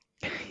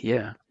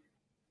 Yeah.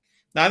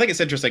 No, I think it's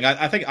interesting.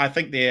 I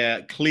think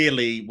there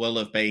clearly will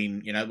have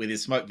been, where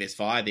there's smoke, there's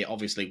fire. There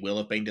obviously will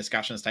have been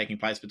discussions taking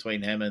place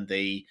between him and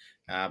the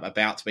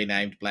about to be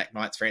named Black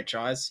Knights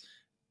franchise.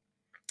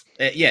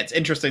 It's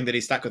interesting that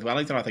he's stuck with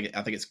Wellington. I think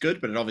it's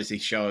good, but it obviously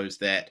shows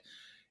that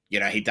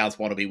he does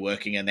want to be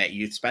working in that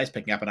youth space,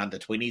 picking up an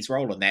under-20s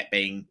role, and that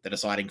being the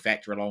deciding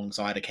factor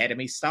alongside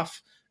academy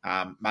stuff.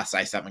 Must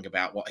say something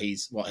about what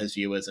his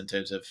view is in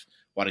terms of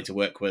wanting to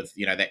work with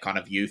that kind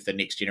of youth and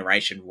next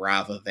generation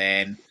rather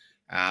than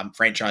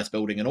franchise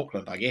building in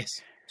Auckland, I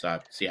guess. So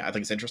yeah, I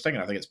think it's interesting,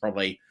 and I think it's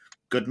probably a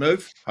good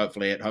move.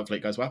 Hopefully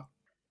it goes well.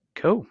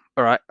 Cool.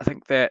 All right. I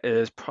think that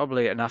is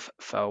probably enough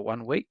for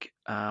 1 week.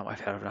 I've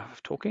had enough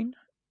of talking.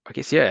 I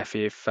guess, yeah, if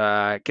you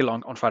get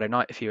along on Friday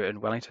night, if you're in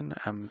Wellington,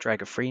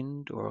 drag a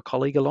friend or a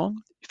colleague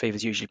along.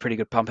 Fever's usually pretty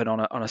good pumping on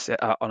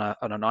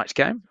a night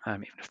game,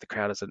 even if the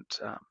crowd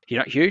isn't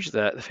huge.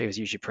 The Fever's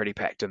usually pretty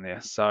packed in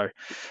there. So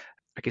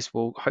I guess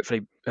we'll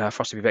hopefully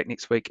Frost will be back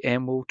next week,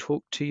 and we'll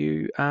talk to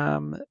you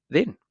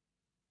then.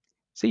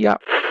 See ya.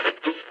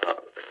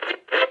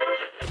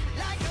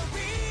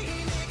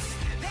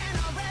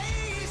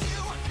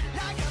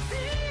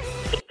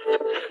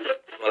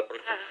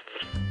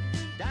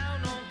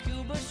 Down on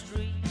Cuba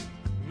Street,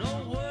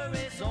 no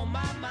worries on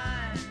my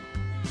mind.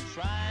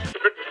 Trying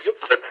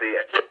Let's see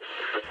it.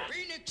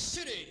 Phoenix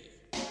City.